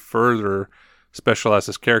going to further specialize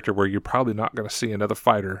this character where you're probably not going to see another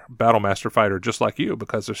battle master fighter just like you,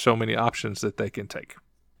 because there's so many options that they can take.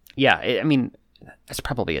 Yeah, I mean, that's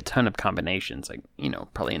probably a ton of combinations, like,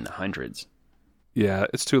 probably in the hundreds. Yeah,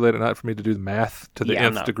 it's too late at night for me to do the math to the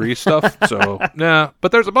nth degree stuff, so nah,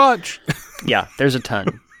 but there's a bunch. Yeah, there's a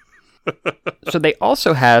ton. So they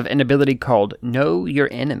also have an ability called Know Your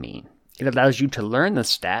Enemy. It allows you to learn the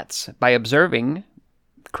stats by observing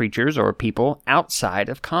creatures or people outside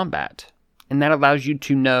of combat. And that allows you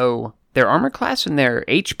to know their armor class and their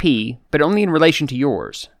HP, but only in relation to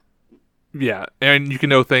yours. Yeah, and you can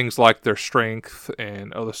know things like their strength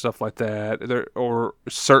and other stuff like that, or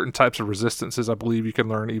certain types of resistances, I believe you can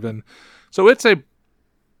learn even. So it's a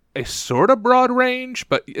sort of broad range,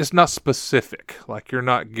 but it's not specific. Like, you're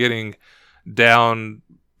not getting down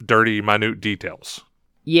dirty, minute details.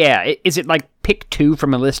 Yeah, is it like pick 2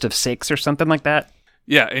 from a list of 6 or something like that?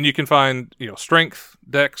 Yeah, and you can find, strength,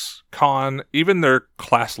 dex, con, even their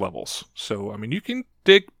class levels. So, I mean, you can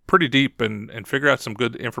dig pretty deep and figure out some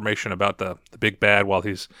good information about the big bad while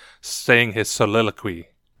he's saying his soliloquy.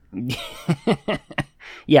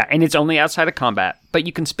 Yeah, and it's only outside of combat, but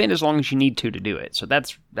you can spend as long as you need to do it. So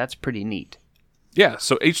that's pretty neat. Yeah,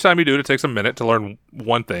 so each time you do it, it takes a minute to learn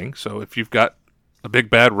one thing. So if you've got a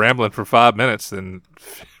big bad rambling for 5 minutes, then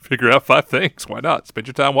figure out 5 things. Why not? Spend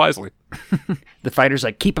your time wisely. The fighter's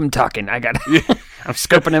like, keep him talking. I'm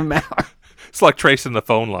scoping him out. It's like tracing the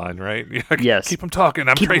phone line, right? Yes. Keep him talking.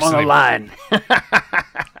 I'm keep tracing him on the line.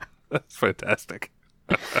 That's fantastic.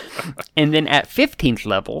 And then at 15th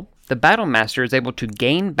level, the Battle Master is able to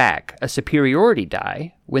gain back a superiority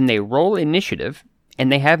die when they roll initiative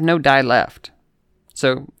and they have no die left.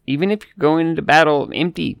 So even if you're going into battle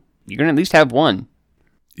empty, you're going to at least have one.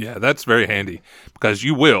 Yeah, that's very handy, because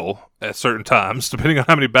you will, at certain times, depending on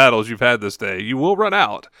how many battles you've had this day, you will run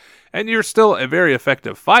out. And you're still a very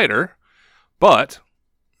effective fighter, but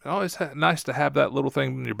it's always nice to have that little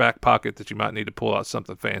thing in your back pocket that you might need to pull out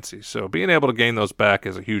something fancy. So being able to gain those back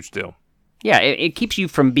is a huge deal. Yeah, it keeps you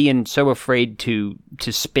from being so afraid to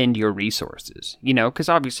spend your resources, because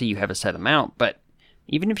obviously you have a set amount, but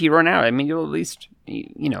even if you run out, I mean, you'll at least,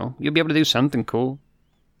 you'll be able to do something cool.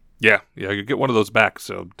 Yeah, you get one of those back,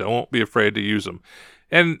 so don't be afraid to use them.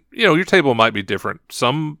 And, your table might be different.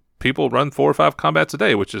 Some people run 4 or 5 combats a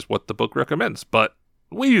day, which is what the book recommends, but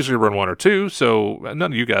we usually run 1 or 2, so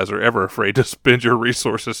none of you guys are ever afraid to spend your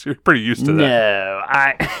resources. You're pretty used to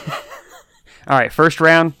that. No, All right, first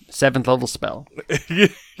round, 7th level spell.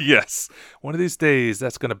 Yes. One of these days,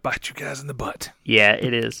 that's going to bite you guys in the butt. Yeah,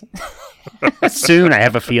 it is. Soon, I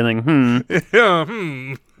have a feeling.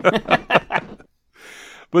 Yeah,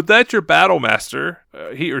 But that's your battle master.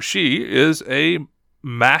 He or she is a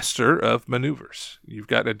master of maneuvers. You've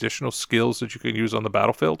got additional skills that you can use on the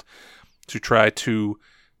battlefield to try to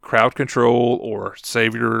crowd control or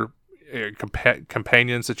save your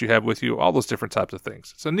companions that you have with you, all those different types of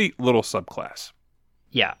things. It's a neat little subclass.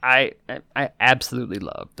 Yeah, I absolutely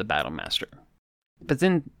love the battle master. But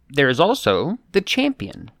then there is also the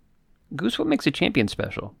champion. Goose, what makes a champion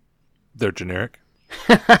special? They're generic.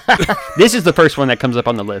 This is the first one that comes up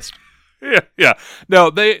on the list. Yeah. No,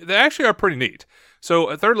 they actually are pretty neat.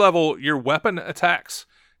 So at 3rd level, your weapon attacks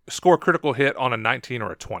score critical hit on a 19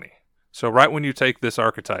 or a 20. So right when you take this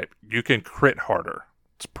archetype, you can crit harder.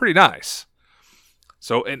 It's pretty nice.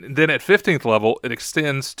 So, and then at 15th level, it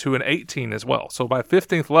extends to an 18 as well. So by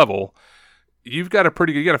 15th level, you got a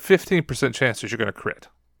 15% chance that you're going to crit.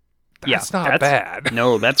 That's not bad.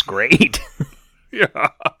 No, that's great. Yeah,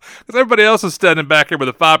 because everybody else is standing back here with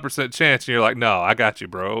a 5% chance, and you're like, "No, I got you,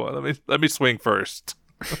 bro. Let me swing first."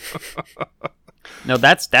 No,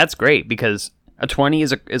 that's great, because A 20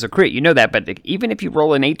 is a crit. You know that, but even if you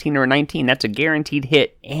roll an 18 or a 19, that's a guaranteed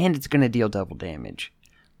hit, and it's going to deal double damage.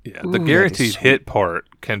 Yeah, the guaranteed hit part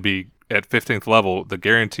can be at 15th level. The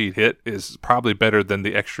guaranteed hit is probably better than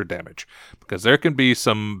the extra damage because there can be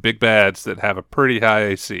some big bads that have a pretty high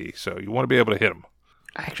AC, so you want to be able to hit them.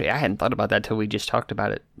 Actually, I hadn't thought about that till we just talked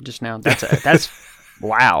about it just now. That's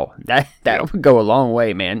wow. That would go a long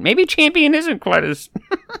way, man. Maybe champion isn't quite as.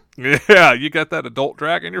 Yeah, you got that adult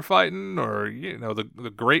dragon you're fighting, or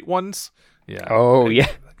the great ones. Yeah. Oh yeah.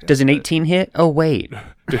 Does an 18 hit? Oh wait,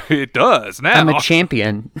 it does now. I'm a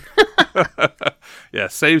champion. Yeah,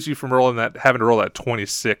 saves you from having to roll that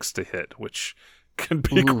 26 to hit, which can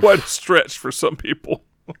be quite a stretch for some people.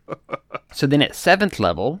 So then at 7th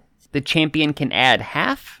level, the champion can add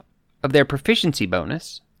half of their proficiency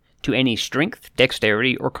bonus to any strength,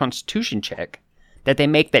 dexterity, or constitution check that they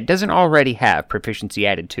make that doesn't already have proficiency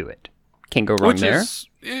added to it. Can't go wrong there.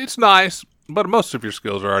 It's nice, but most of your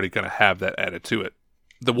skills are already going to have that added to it.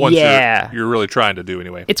 The ones you're really trying to do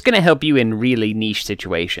anyway. It's going to help you in really niche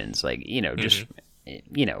situations, like, just,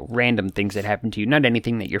 random things that happen to you. Not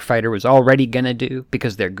anything that your fighter was already going to do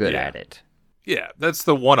because they're good at it. Yeah, that's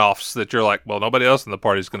the one-offs that you're like, well, nobody else in the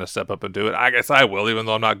party is going to step up and do it. I guess I will, even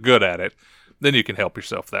though I'm not good at it. Then you can help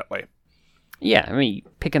yourself that way. Yeah, I mean,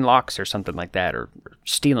 picking locks or something like that, or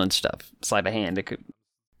stealing stuff, sleight of hand. It could.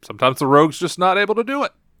 Sometimes the rogue's just not able to do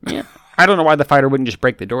it. Yeah, I don't know why the fighter wouldn't just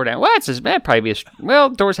break the door down. Well, that'd probably be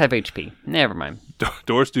doors have HP. Never mind.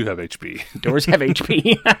 Doors do have HP. Doors have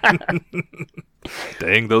HP.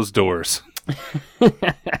 Dang those doors.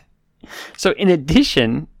 So in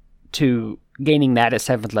addition to gaining that at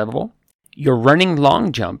 7th level, your running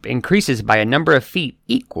long jump increases by a number of feet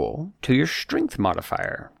equal to your strength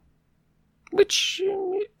modifier. Which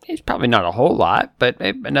is probably not a whole lot, but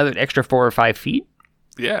another extra 4 or 5 feet.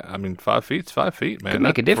 Yeah, I mean, 5 feet's 5 feet, man. Could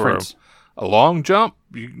make a difference. For a long jump,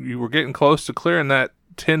 you were getting close to clearing that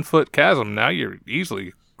 10-foot chasm. Now you're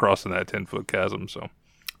easily crossing that 10-foot chasm, so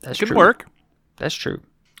that's it true. Can work. That's true.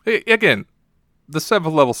 Again, the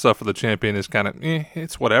 7th level stuff for the champion is kind of,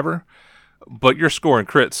 it's whatever. But you're scoring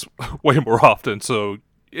crits way more often, so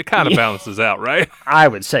it kind of balances out, right? I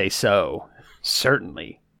would say so.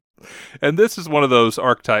 Certainly. And this is one of those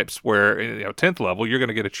archetypes where, 10th level, you're going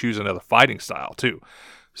to get to choose another fighting style, too.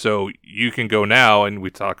 So you can go now, and we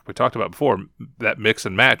talked about before, that mix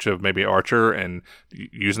and match of maybe Archer and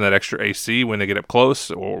using that extra AC when they get up close,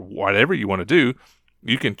 or whatever you want to do,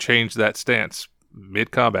 you can change that stance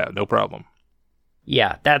mid-combat, no problem.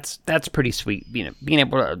 Yeah, that's pretty sweet. Being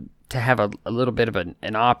able to have a little bit of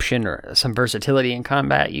an option or some versatility in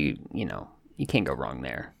combat, you can't go wrong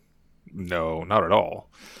there. No, not at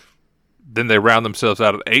all. Then they round themselves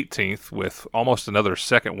out at 18th with almost another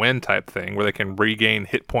second wind type thing where they can regain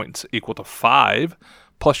hit points equal to 5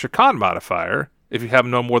 plus your con modifier if you have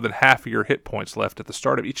no more than half of your hit points left at the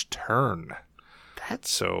start of each turn.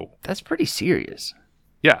 That's pretty serious.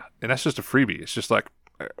 Yeah, and that's just a freebie. It's just like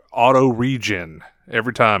auto regen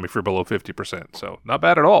every time if you're below 50%. So not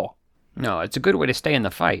bad at all. No, it's a good way to stay in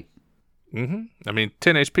the fight. Mm-hmm. I mean,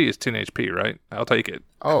 10 HP is 10 HP, right? I'll take it.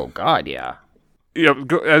 Oh, God, yeah.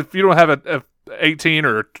 If you don't have a 18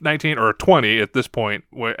 or 19 or a 20 at this point,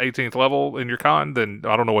 18th level in your con, then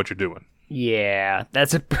I don't know what you're doing. Yeah,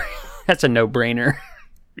 that's a no-brainer.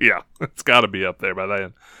 Yeah, it's got to be up there by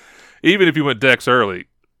then. Even if you went Dex early,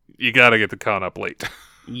 you got to get the con up late.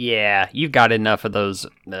 Yeah, you've got enough of those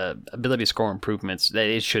ability score improvements that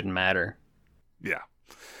it shouldn't matter. Yeah.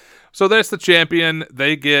 So that's the champion.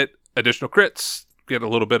 They get additional crits, get a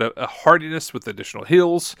little bit of hardiness with additional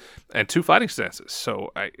heals, and 2 fighting stances.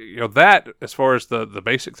 So, that, as far as the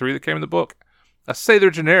basic 3 that came in the book, I say they're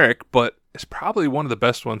generic, but it's probably one of the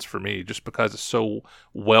best ones for me just because it's so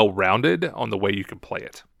well-rounded on the way you can play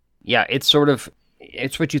it. Yeah, it's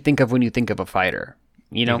what you think of when you think of a fighter.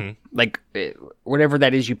 Like whatever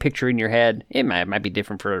that is you picture in your head, it might be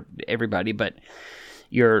different for everybody, but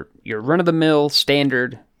your run-of-the-mill,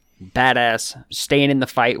 standard, badass, staying in the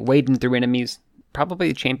fight, wading through enemies, probably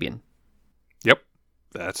the champion. Yep,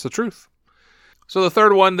 that's the truth. So the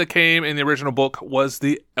third one that came in the original book was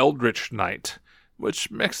the Eldritch Knight,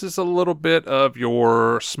 which mixes a little bit of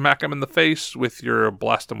your smack him in the face with your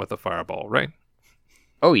blast him with a fireball, right?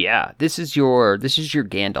 Oh yeah, this is your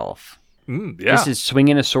Gandalf. Yeah. This is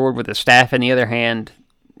swinging a sword with a staff in the other hand.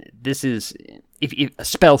 This is a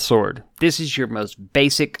spell sword. This is your most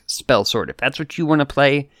basic spell sword. If that's what you want to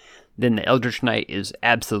play, then the Eldritch Knight is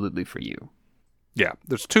absolutely for you. Yeah,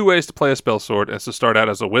 there's 2 ways to play a spell sword. It's to start out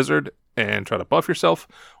as a wizard and try to buff yourself,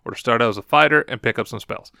 or to start out as a fighter and pick up some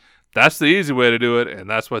spells. That's the easy way to do it, and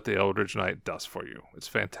that's what the Eldritch Knight does for you. It's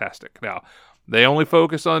fantastic. Now, they only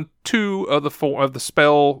focus on 2 of the 4 of the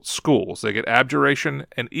spell schools. They get Abjuration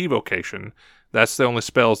and Evocation. That's the only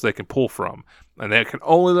spells they can pull from. And they can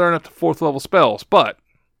only learn up to 4th level spells, but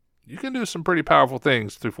you can do some pretty powerful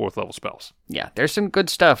things through 4th level spells. Yeah, there's some good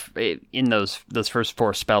stuff in those first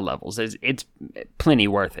 4 spell levels. It's plenty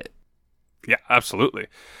worth it. Yeah, absolutely.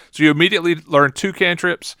 So you immediately learn 2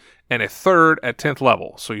 cantrips and a 3rd at 10th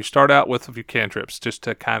level. So you start out with a few cantrips just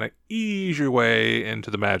to kind of ease your way into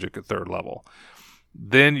the magic at 3rd level.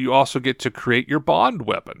 Then you also get to create your bond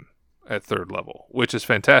weapon at 3rd level, which is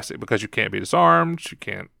fantastic because you can't be disarmed, you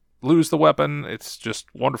can't lose the weapon. It's just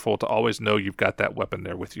wonderful to always know you've got that weapon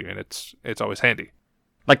there with you, and it's always handy.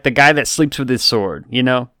 Like the guy that sleeps with his sword, you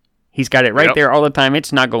know? He's got it right there all the time.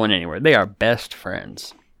 It's not going anywhere. They are best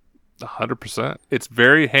friends. 100%. It's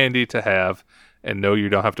very handy to have and know you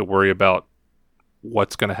don't have to worry about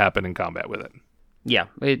what's going to happen in combat with it. Yeah,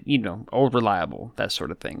 old reliable, that sort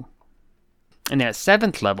of thing. And at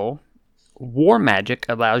 7th level, War Magic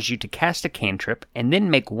allows you to cast a cantrip and then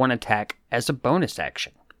make 1 attack as a bonus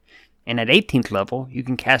action. And at 18th level, you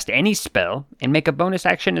can cast any spell and make a bonus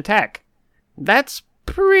action attack. That's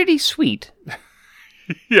pretty sweet.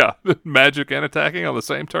 Yeah, magic and attacking on the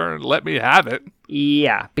same turn. Let me have it.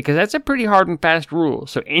 Yeah, because that's a pretty hard and fast rule.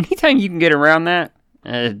 So anytime you can get around that,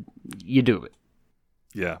 you do it.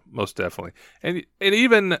 Yeah, most definitely. And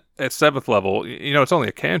even at 7th level, it's only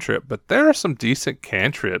a cantrip, but there are some decent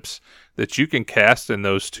cantrips that you can cast in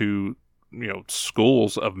those 2,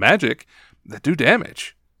 schools of magic that do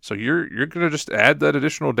damage. So you're going to just add that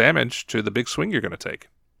additional damage to the big swing you're going to take.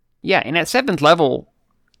 Yeah, and at 7th level,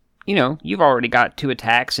 you've already got 2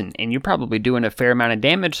 attacks and you're probably doing a fair amount of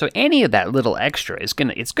damage, so any of that little extra it's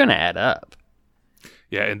gonna add up.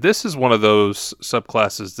 Yeah, and this is one of those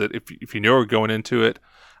subclasses that if you know we're going into it,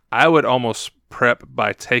 I would almost prep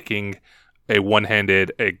by taking a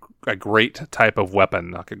one-handed, a great type of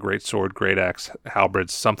weapon, like a great sword, great axe,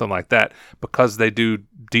 halberds, something like that, because they do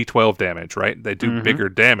D12 damage, right? They do bigger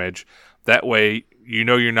damage. That way,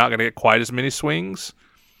 you're not going to get quite as many swings.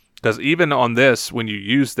 Because even on this, when you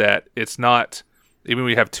use that, it's not, even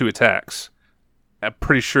when you have 2 attacks, I'm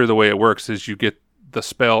pretty sure the way it works is you get the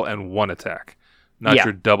spell and 1 attack, not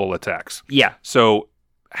your double attacks. Yeah. So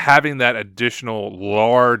having that additional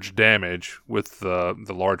large damage with the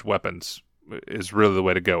large weapons is really the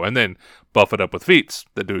way to go. And then buff it up with feats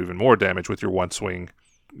that do even more damage with your 1 swing.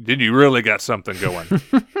 Then you really got something going.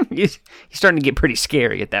 You're starting to get pretty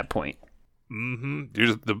scary at that point. Mm-hmm. You're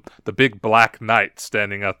just the big black knight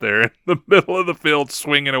standing out there in the middle of the field,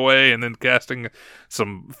 swinging away and then casting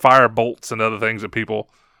some fire bolts and other things at people.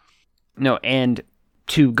 No, and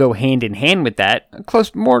to go hand in hand with that,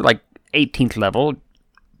 close, more like 18th level,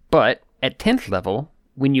 but at 10th level,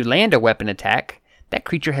 when you land a weapon attack, that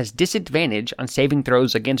creature has disadvantage on saving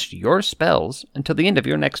throws against your spells until the end of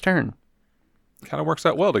your next turn. Kind of works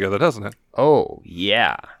out well together, doesn't it? Oh,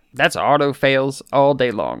 yeah. That's auto fails all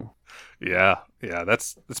day long. Yeah,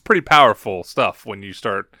 that's pretty powerful stuff when you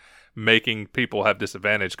start making people have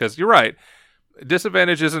disadvantage. Because you're right,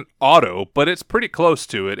 disadvantage isn't auto, but it's pretty close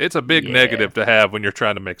to it. It's a big negative to have when you're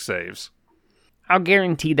trying to make saves. I'll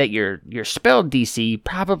guarantee that your spell DC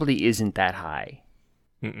probably isn't that high.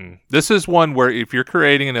 This is one where if you're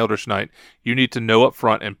creating an Eldritch Knight, you need to know up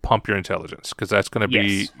front and pump your intelligence, because that's going to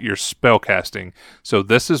be your spell casting. So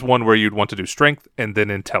this is one where you'd want to do strength and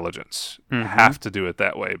then intelligence. You have to do it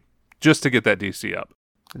that way, just to get that DC up.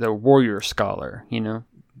 The warrior scholar,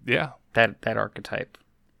 Yeah. That archetype.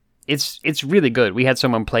 It's really good. We had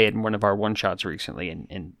someone play it in one of our one-shots recently,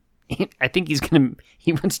 and I think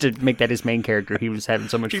he wants to make that his main character. He was having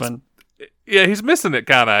so much fun. Yeah, he's missing it,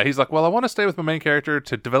 kind of. He's like, well, I want to stay with my main character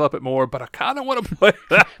to develop it more, but I kind of want to play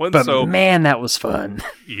that one. But man, that was fun.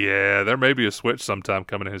 Yeah, there may be a switch sometime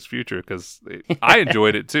coming in his future, because I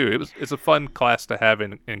enjoyed it too. It's a fun class to have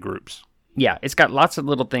in groups. Yeah, it's got lots of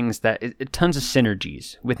little things tons of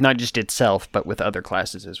synergies with not just itself, but with other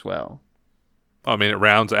classes as well. I mean, it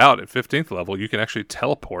rounds out at 15th level. You can actually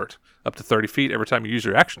teleport up to 30 feet every time you use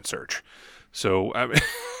your action surge. So, I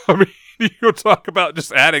mean, you'll talk about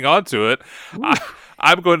just adding on to it.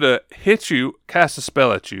 I'm going to hit you, cast a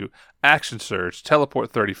spell at you, action surge,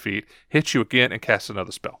 teleport 30 feet, hit you again, and cast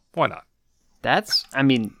another spell. Why not?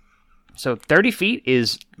 So 30 feet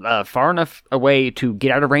is far enough away to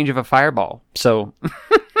get out of range of a fireball. So,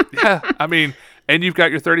 yeah, I mean, and you've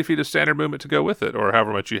got your 30 feet of standard movement to go with it, or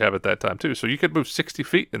however much you have at that time, too. So you could move 60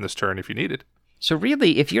 feet in this turn if you needed. So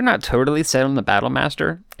really, if you're not totally set on the Battle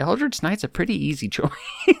Master, Eldritch Knight's a pretty easy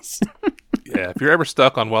choice. Yeah, if you're ever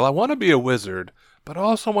stuck on, well, I want to be a wizard, but I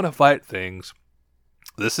also want to fight things,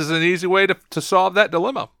 This is an easy way to solve that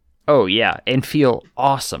dilemma. Oh, yeah, and feel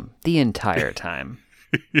awesome the entire time.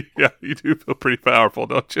 Yeah, you do feel pretty powerful,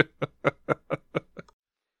 don't you?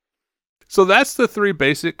 So that's the three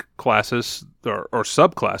basic classes or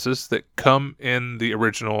subclasses that come in the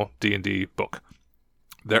original D&D book.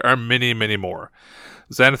 There are many, many more.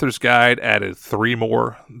 Xanathar's Guide added 3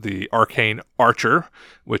 more. The Arcane Archer,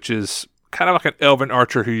 which is kind of like an elven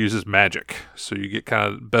archer who uses magic. So you get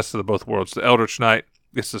kind of best of the both worlds. The Eldritch Knight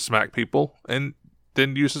gets to smack people and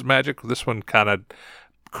then uses magic. This one kind of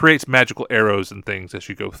creates magical arrows and things as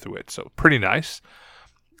you go through it. So pretty nice.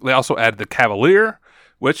 They also added the Cavalier,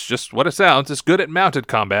 which, just what it sounds, is good at mounted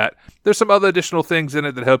combat. There's some other additional things in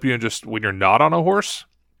it that help you in just when you're not on a horse.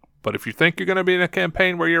 But if you think you're going to be in a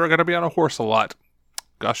campaign where you're going to be on a horse a lot,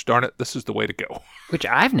 gosh darn it, this is the way to go. Which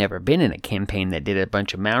I've never been in a campaign that did a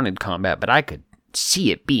bunch of mounted combat, but I could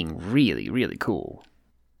see it being really, really cool.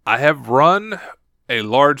 I have run a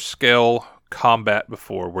large-scale combat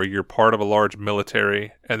before where you're part of a large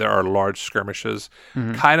military and there are large skirmishes,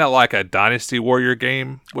 kind of like a Dynasty Warrior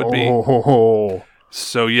game would be.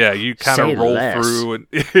 So yeah, you kind of roll through and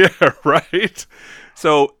yeah, right.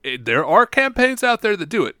 So there are campaigns out there that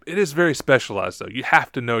do it. It is very specialized though. You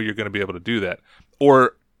have to know you're going to be able to do that,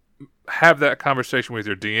 or have that conversation with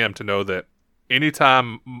your DM to know that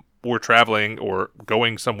anytime we're traveling or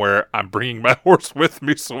going somewhere, I'm bringing my horse with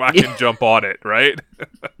me so I can jump on it. Right.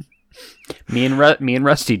 Me and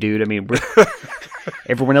Rusty, dude. I mean,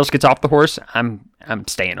 everyone else gets off the horse. I'm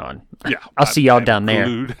staying on. Yeah, I'll see y'all down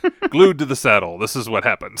there. Glued to the saddle. This is what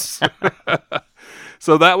happens.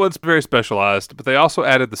 So that one's very specialized. But they also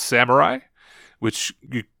added the Samurai, which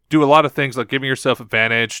you do a lot of things like giving yourself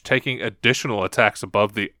advantage, taking additional attacks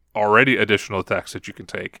above the already additional attacks that you can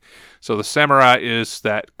take. So the Samurai is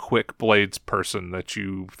that quick blades person that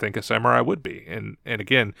you think a samurai would be. And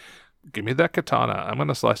again, give me that katana. I'm going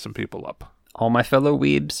to slice some people up. All my fellow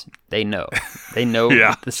weebs, they know. They know Yeah.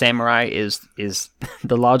 that the samurai is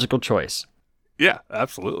the logical choice. Yeah,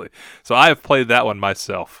 absolutely. So I have played that one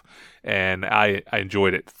myself, and I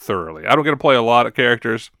enjoyed it thoroughly. I don't get to play a lot of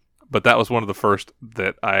characters, but that was one of the first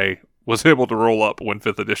that I was able to roll up when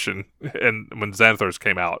 5th edition and when Xanathar's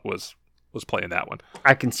came out was playing that one.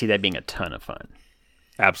 I can see that being a ton of fun.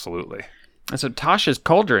 Absolutely. And so Tasha's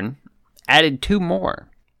Cauldron added 2 more.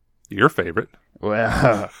 Your favorite.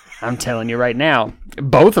 Well, I'm telling you right now,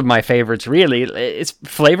 both of my favorites, really. It's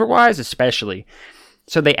flavor-wise, especially.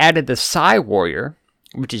 So they added the Psy Warrior,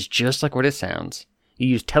 which is just like what it sounds. You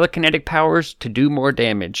use telekinetic powers to do more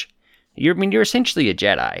damage. You're essentially a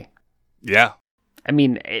Jedi. Yeah. I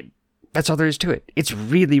mean, that's all there is to it. It's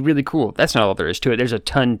really, really cool. That's not all there is to it. There's a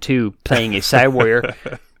ton to playing a Psy Warrior.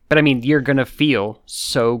 But I mean, you're going to feel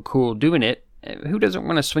so cool doing it. Who doesn't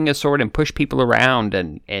want to swing a sword and push people around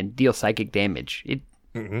and deal psychic damage? It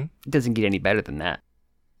doesn't get any better than that.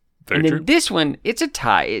 Very and then true. this one, it's a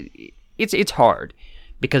tie. It's hard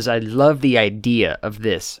because I love the idea of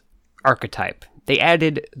this archetype. They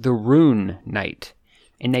added the Rune Knight,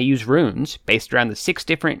 and they use runes based around the 6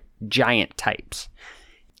 different giant types.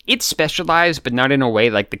 It's specialized, but not in a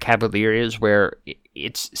way like the Cavalier is, where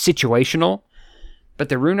it's situational. But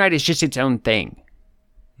the Rune Knight is just its own thing.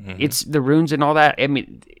 It's the runes and all that. I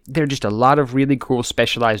mean, they're just a lot of really cool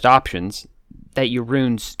specialized options that your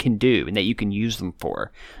runes can do and that you can use them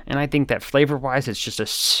for. And I think that flavor-wise, it's just a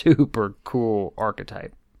super cool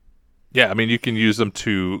archetype. Yeah, I mean, you can use them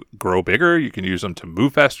to grow bigger. You can use them to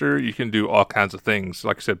move faster. You can do all kinds of things,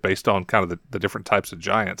 like I said, based on kind of the different types of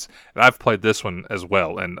giants. And I've played this one as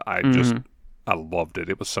well, and I loved it.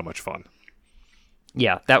 It was so much fun.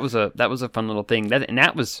 Yeah, that was a fun little thing.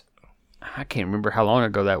 That was, I can't remember how long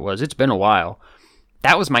ago that was. It's been a while.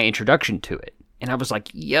 That was my introduction to it, and I was like,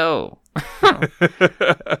 "Yo,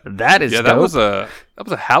 that is dope." That was a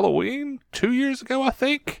Halloween 2 years ago, I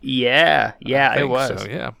think. Yeah, it was. So,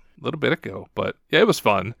 yeah, a little bit ago, but yeah, it was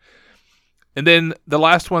fun. And then the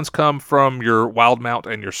last ones come from your Wildmount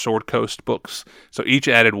and your Sword Coast books. So each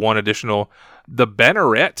added one additional. The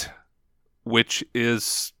Banneret, which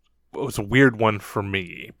was a weird one for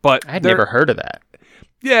me, but I had never heard of that.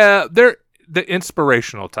 Yeah, they're the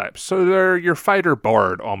inspirational types. So they're your fighter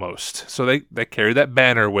bard almost. So they carry that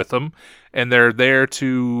banner with them, and they're there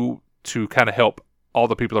to kind of help all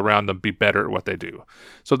the people around them be better at what they do.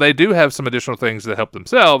 So they do have some additional things that help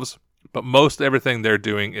themselves, but most everything they're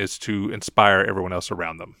doing is to inspire everyone else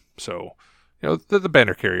around them. So, they're the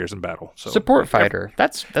banner carriers in battle. So support fighter.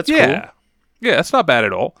 That's cool. Yeah, it's not bad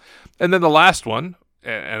at all. And then the last one,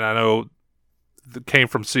 and I know that came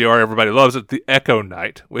from CR, everybody loves it, the Echo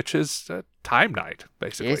Knight, which is a Time Knight,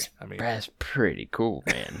 basically. That's pretty cool,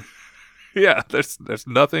 man. Yeah, there's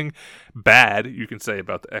nothing bad you can say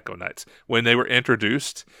about the Echo Knights. When they were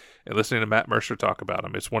introduced and listening to Matt Mercer talk about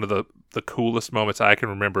them, it's one of the coolest moments I can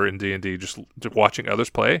remember in D&D, just watching others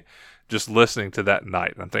play, just listening to that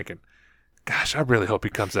knight. And I'm thinking, gosh, I really hope he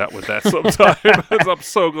comes out with that sometime. I'm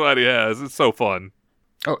so glad he has. It's so fun.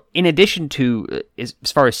 Oh, in addition to, as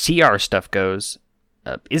far as CR stuff goes,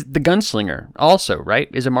 is the Gunslinger also, right?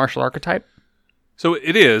 Is a martial archetype? So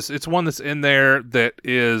it is. It's one that's in there that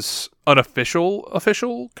is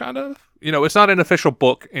unofficial, kind of. It's not an official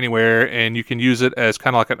book anywhere, and you can use it as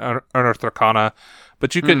kind of like an Unearthed Arcana,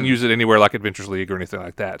 but you couldn't use it anywhere like Adventures League or anything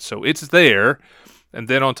like that. So it's there, and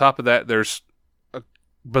then on top of that, there's a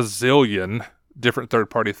bazillion different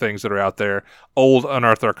third-party things that are out there. Old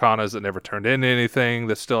Unearthed Arcanas that never turned into anything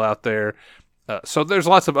that's still out there. So there's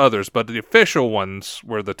lots of others, but the official ones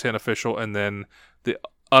were the 10 official, and then the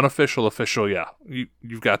unofficial official, yeah.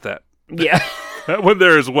 You've got that. Yeah. That one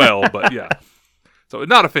there as well, but yeah. So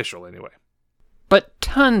not official anyway. But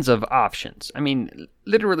tons of options. I mean,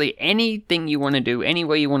 literally anything you want to do, any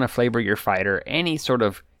way you want to flavor your fighter, any sort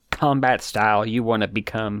of combat style you want to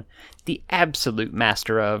become the absolute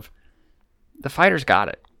master of, the fighter's got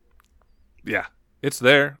it. Yeah, it's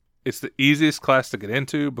there. It's the easiest class to get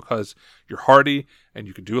into because you're hardy and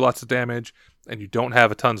you can do lots of damage and you don't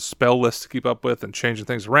have a ton of spell lists to keep up with and changing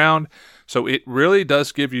things around. So it really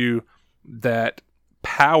does give you that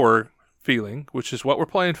power feeling, which is what we're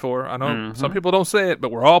playing for. I know some people don't say it,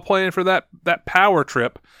 but we're all playing for that power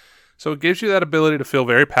trip. So it gives you that ability to feel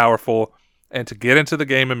very powerful and to get into the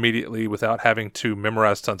game immediately without having to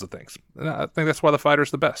memorize tons of things. And I think that's why the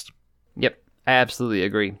fighter's the best. Yep, I absolutely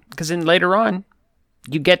agree. Because then later on,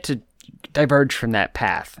 you get to diverge from that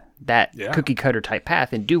path, that cookie cutter type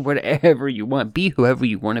path, and do whatever you want, be whoever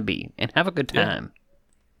you want to be, and have a good time.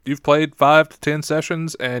 You've played 5 to 10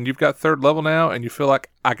 sessions, and you've got 3rd level now, and you feel like,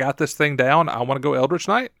 I got this thing down, I want to go Eldritch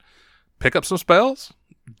Knight, pick up some spells,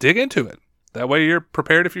 dig into it. That way you're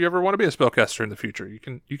prepared if you ever want to be a spellcaster in the future. You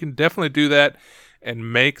can definitely do that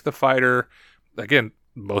and make the fighter, again,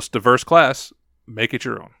 most diverse class, make it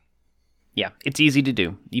your own. Yeah, it's easy to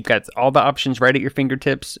do. You've got all the options right at your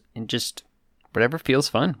fingertips, and just whatever feels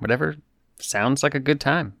fun, whatever sounds like a good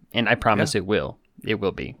time. And I promise it will. It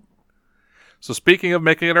will be. So speaking of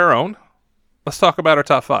making it our own, let's talk about our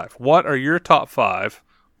top 5. What are your top 5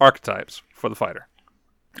 archetypes for the fighter?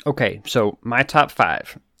 Okay, so my top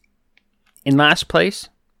 5. In last place,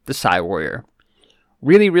 the Psy Warrior.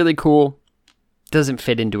 Really, really cool. Doesn't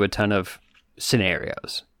fit into a ton of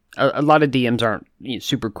scenarios. A lot of DMs aren't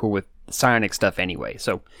super cool with psionic stuff anyway.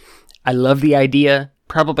 So I love the idea.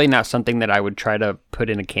 Probably not something that I would try to put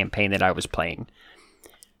in a campaign that I was playing.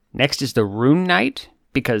 Next is the Rune Knight,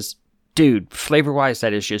 because, dude, flavor-wise,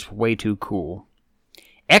 that is just way too cool.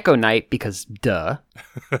 Echo Knight, because duh.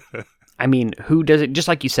 I mean, who does it? Just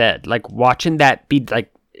like you said, like watching that be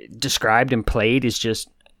like described and played is just,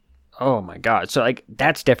 oh my god. So like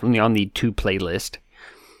that's definitely on the to play list.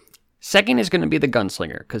 Second is going to be the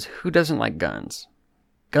Gunslinger, because who doesn't like guns?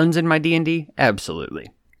 Guns in my D&D? Absolutely.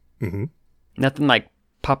 Mm-hmm. Nothing like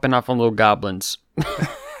popping off on little goblins.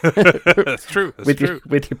 That's true. That's true.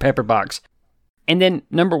 With your pepper box. And then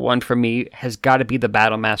number 1 for me has got to be the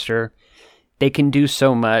Battle Master. They can do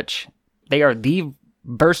so much. They are the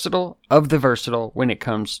versatile of the versatile when it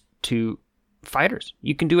comes to fighters.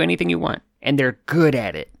 You can do anything you want, and they're good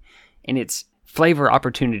at it. And it's flavor,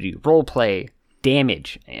 opportunity, role play,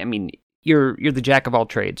 damage. I mean, you're the jack of all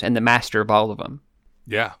trades and the master of all of them.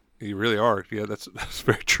 Yeah, you really are. Yeah, that's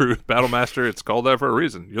very true. Battle Master, it's called that for a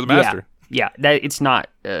reason. You're the master. Yeah, that it's not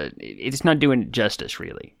doing it justice,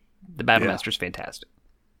 really. The Battle Master's fantastic.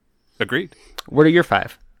 Agreed. What are your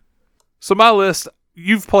 5? So my list,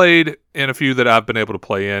 you've played in a few that I've been able to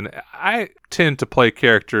play in. I tend to play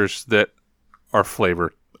characters that are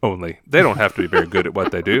flavor only. They don't have to be very good at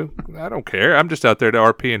what they do. I don't care. I'm just out there to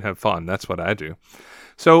RP and have fun. That's what I do.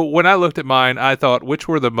 So when I looked at mine, I thought, which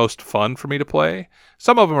were the most fun for me to play?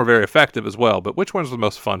 Some of them are very effective as well, but which one's the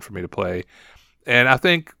most fun for me to play? And I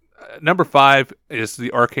think number 5 is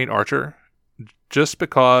the Arcane Archer, just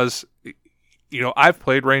because, I've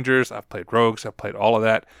played Rangers, I've played Rogues, I've played all of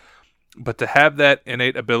that, but to have that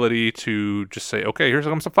innate ability to just say, okay, here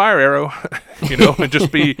comes a fire arrow, and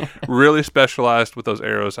just be really specialized with those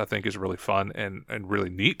arrows, I think is really fun and really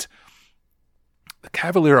neat. The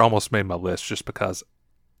Cavalier almost made my list just because,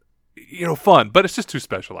 fun, but it's just too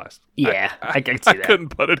specialized. Yeah, I can see that. I couldn't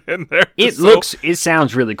put it in there. It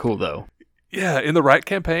sounds really cool, though. Yeah, in the right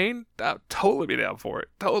campaign, I'd totally be down for it.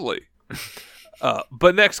 Totally.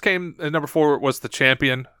 But next came, number 4 was the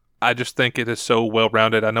Champion. I just think it is so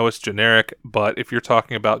well-rounded. I know it's generic, but if you're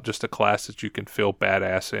talking about just a class that you can feel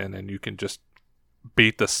badass in and you can just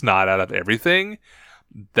beat the snot out of everything,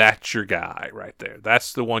 that's your guy right there.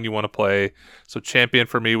 That's the one you want to play. So champion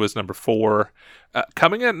for me was number 4.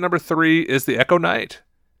 Coming in at number 3 is the Echo Knight,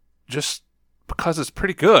 just because it's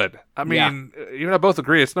pretty good. I mean, you and I both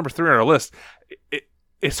agree it's number 3 on our list.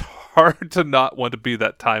 It's hard to not want to be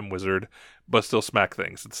that time wizard, but still smack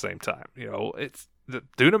things at the same time. It's the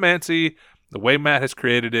Dunamancy, the way Matt has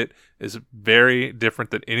created it, is very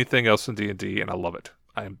different than anything else in D&D, and I love it.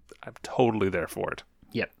 I'm totally there for it.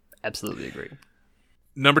 Yep, absolutely agree.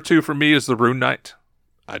 Number 2 for me is the Rune Knight.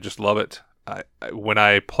 I just love it. When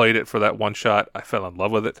I played it for that one shot, I fell in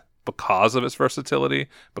love with it because of its versatility,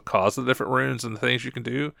 because of the different runes and the things you can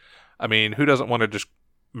do. I mean, who doesn't want to just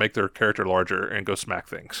make their character larger and go smack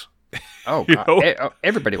things? Oh,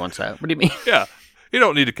 everybody wants that. What do you mean? Yeah. You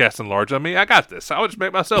don't need to cast enlarge on me. I got this. I'll just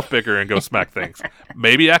make myself bigger and go smack things.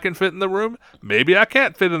 Maybe I can fit in the room. Maybe I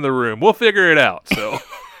can't fit in the room. We'll figure it out. So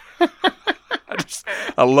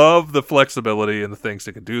I love the flexibility and the things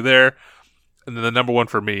they can do there. And then the number 1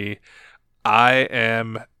 for me, I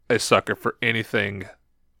am a sucker for anything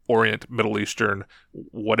Orient, Middle Eastern,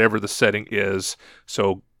 whatever the setting is.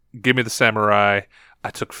 So give me the samurai. I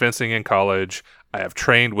took fencing in college. I have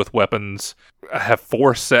trained with weapons. I have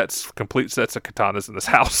 4 complete sets of katanas in this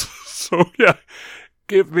house. So yeah,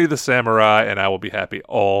 give me the samurai and I will be happy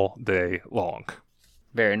all day long.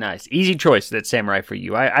 Very nice. Easy choice, that samurai for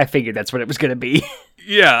you. I figured that's what it was going to be.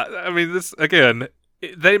 Yeah, I mean, this, again,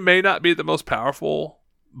 they may not be the most powerful,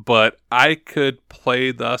 but I could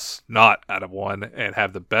play thus not out of one and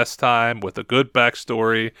have the best time with a good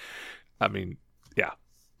backstory. I mean, yeah.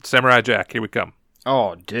 Samurai Jack, here we come.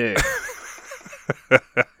 Oh, dude.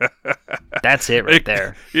 That's it right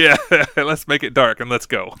there. Yeah, let's make it dark and let's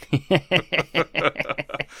go.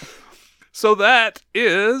 So that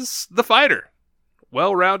is the fighter.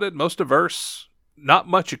 Well-rounded, most diverse. Not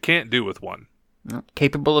much you can't do with one.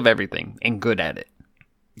 Capable of everything and good at it.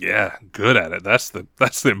 Yeah, good at it. That's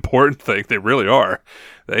the important thing. They really are.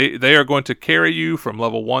 They are going to carry you from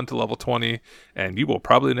level 1 to level 20, and you will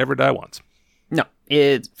probably never die once. No,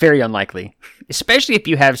 it's very unlikely. Especially if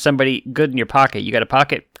you have somebody good in your pocket. You got a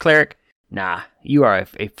pocket cleric? Nah, you are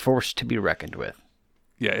a force to be reckoned with.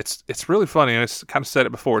 Yeah, it's really funny, and I kind of said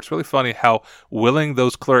it before. It's really funny how willing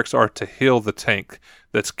those clerics are to heal the tank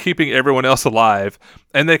that's keeping everyone else alive,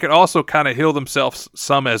 and they can also kind of heal themselves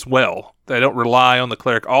some as well. They don't rely on the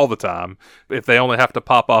cleric all the time. If they only have to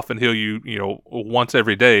pop off and heal you, once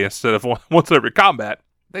every day instead of once every combat,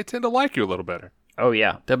 they tend to like you a little better. Oh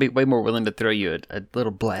yeah, they'll be way more willing to throw you a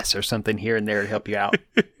little bless or something here and there to help you out.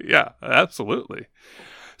 Yeah, absolutely.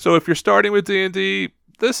 So if you're starting with D&D,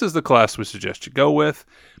 this is the class we suggest you go with.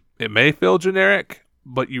 It may feel generic,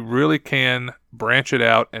 but you really can branch it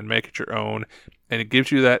out and make it your own. And it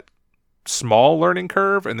gives you that small learning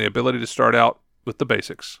curve and the ability to start out with the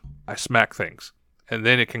basics. I smack things. And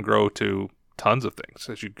then it can grow to tons of things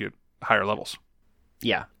as you get higher levels.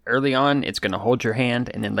 Yeah. Early on, it's going to hold your hand,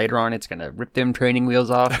 and then later on, it's going to rip them training wheels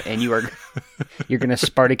off, and you're going to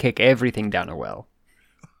Sparta kick everything down a well.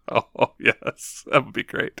 Oh, yes. That would be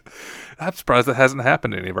great. I'm surprised that hasn't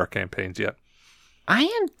happened in any of our campaigns yet. I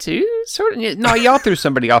am too, sort of. No, y'all threw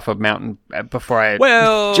somebody off a mountain before I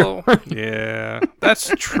joined. Yeah,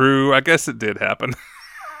 that's true. I guess it did happen.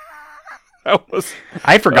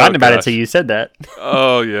 I'd forgotten about it till you said that.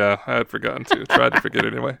 Oh, yeah. I had forgotten to. Tried to forget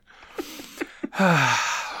anyway.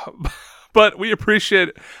 But we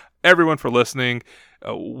appreciate everyone for listening.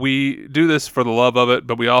 We do this for the love of it,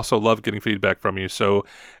 but we also love getting feedback from you. So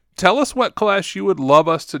tell us what class you would love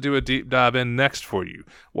us to do a deep dive in next for you.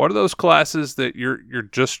 What are those classes that you're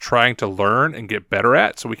just trying to learn and get better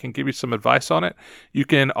at so we can give you some advice on it? You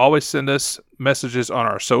can always send us messages on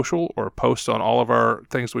our social or post on all of our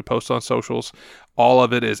things we post on socials. All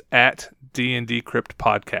of it is at D&D Crypt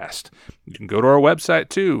Podcast. You can go to our website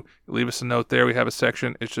too. Leave us a note there. We have a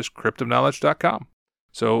section. It's just cryptofknowledge.com.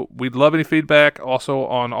 So we'd love any feedback also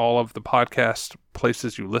on all of the podcast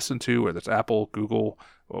places you listen to, whether it's Apple, Google,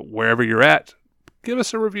 wherever you're at. Give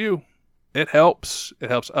us a review. It helps. It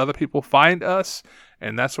helps other people find us,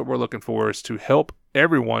 and that's what we're looking for, is to help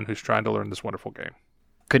everyone who's trying to learn this wonderful game.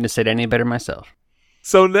 Couldn't have said any better myself.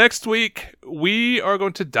 So next week, we are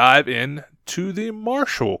going to dive in to the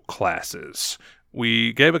martial classes.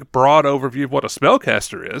 We gave a broad overview of what a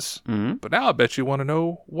spellcaster is, but now I bet you want to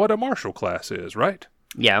know what a martial class is, right?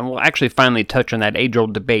 Yeah, and we'll actually finally touch on that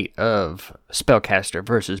age-old debate of spellcaster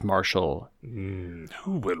versus martial. Who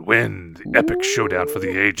will win the epic showdown for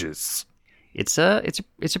the ages? It's a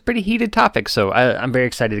pretty heated topic, so I'm very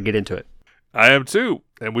excited to get into it. I am too,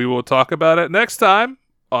 and we will talk about it next time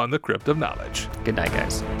on the Crypt of Knowledge. Good night,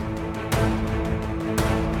 guys.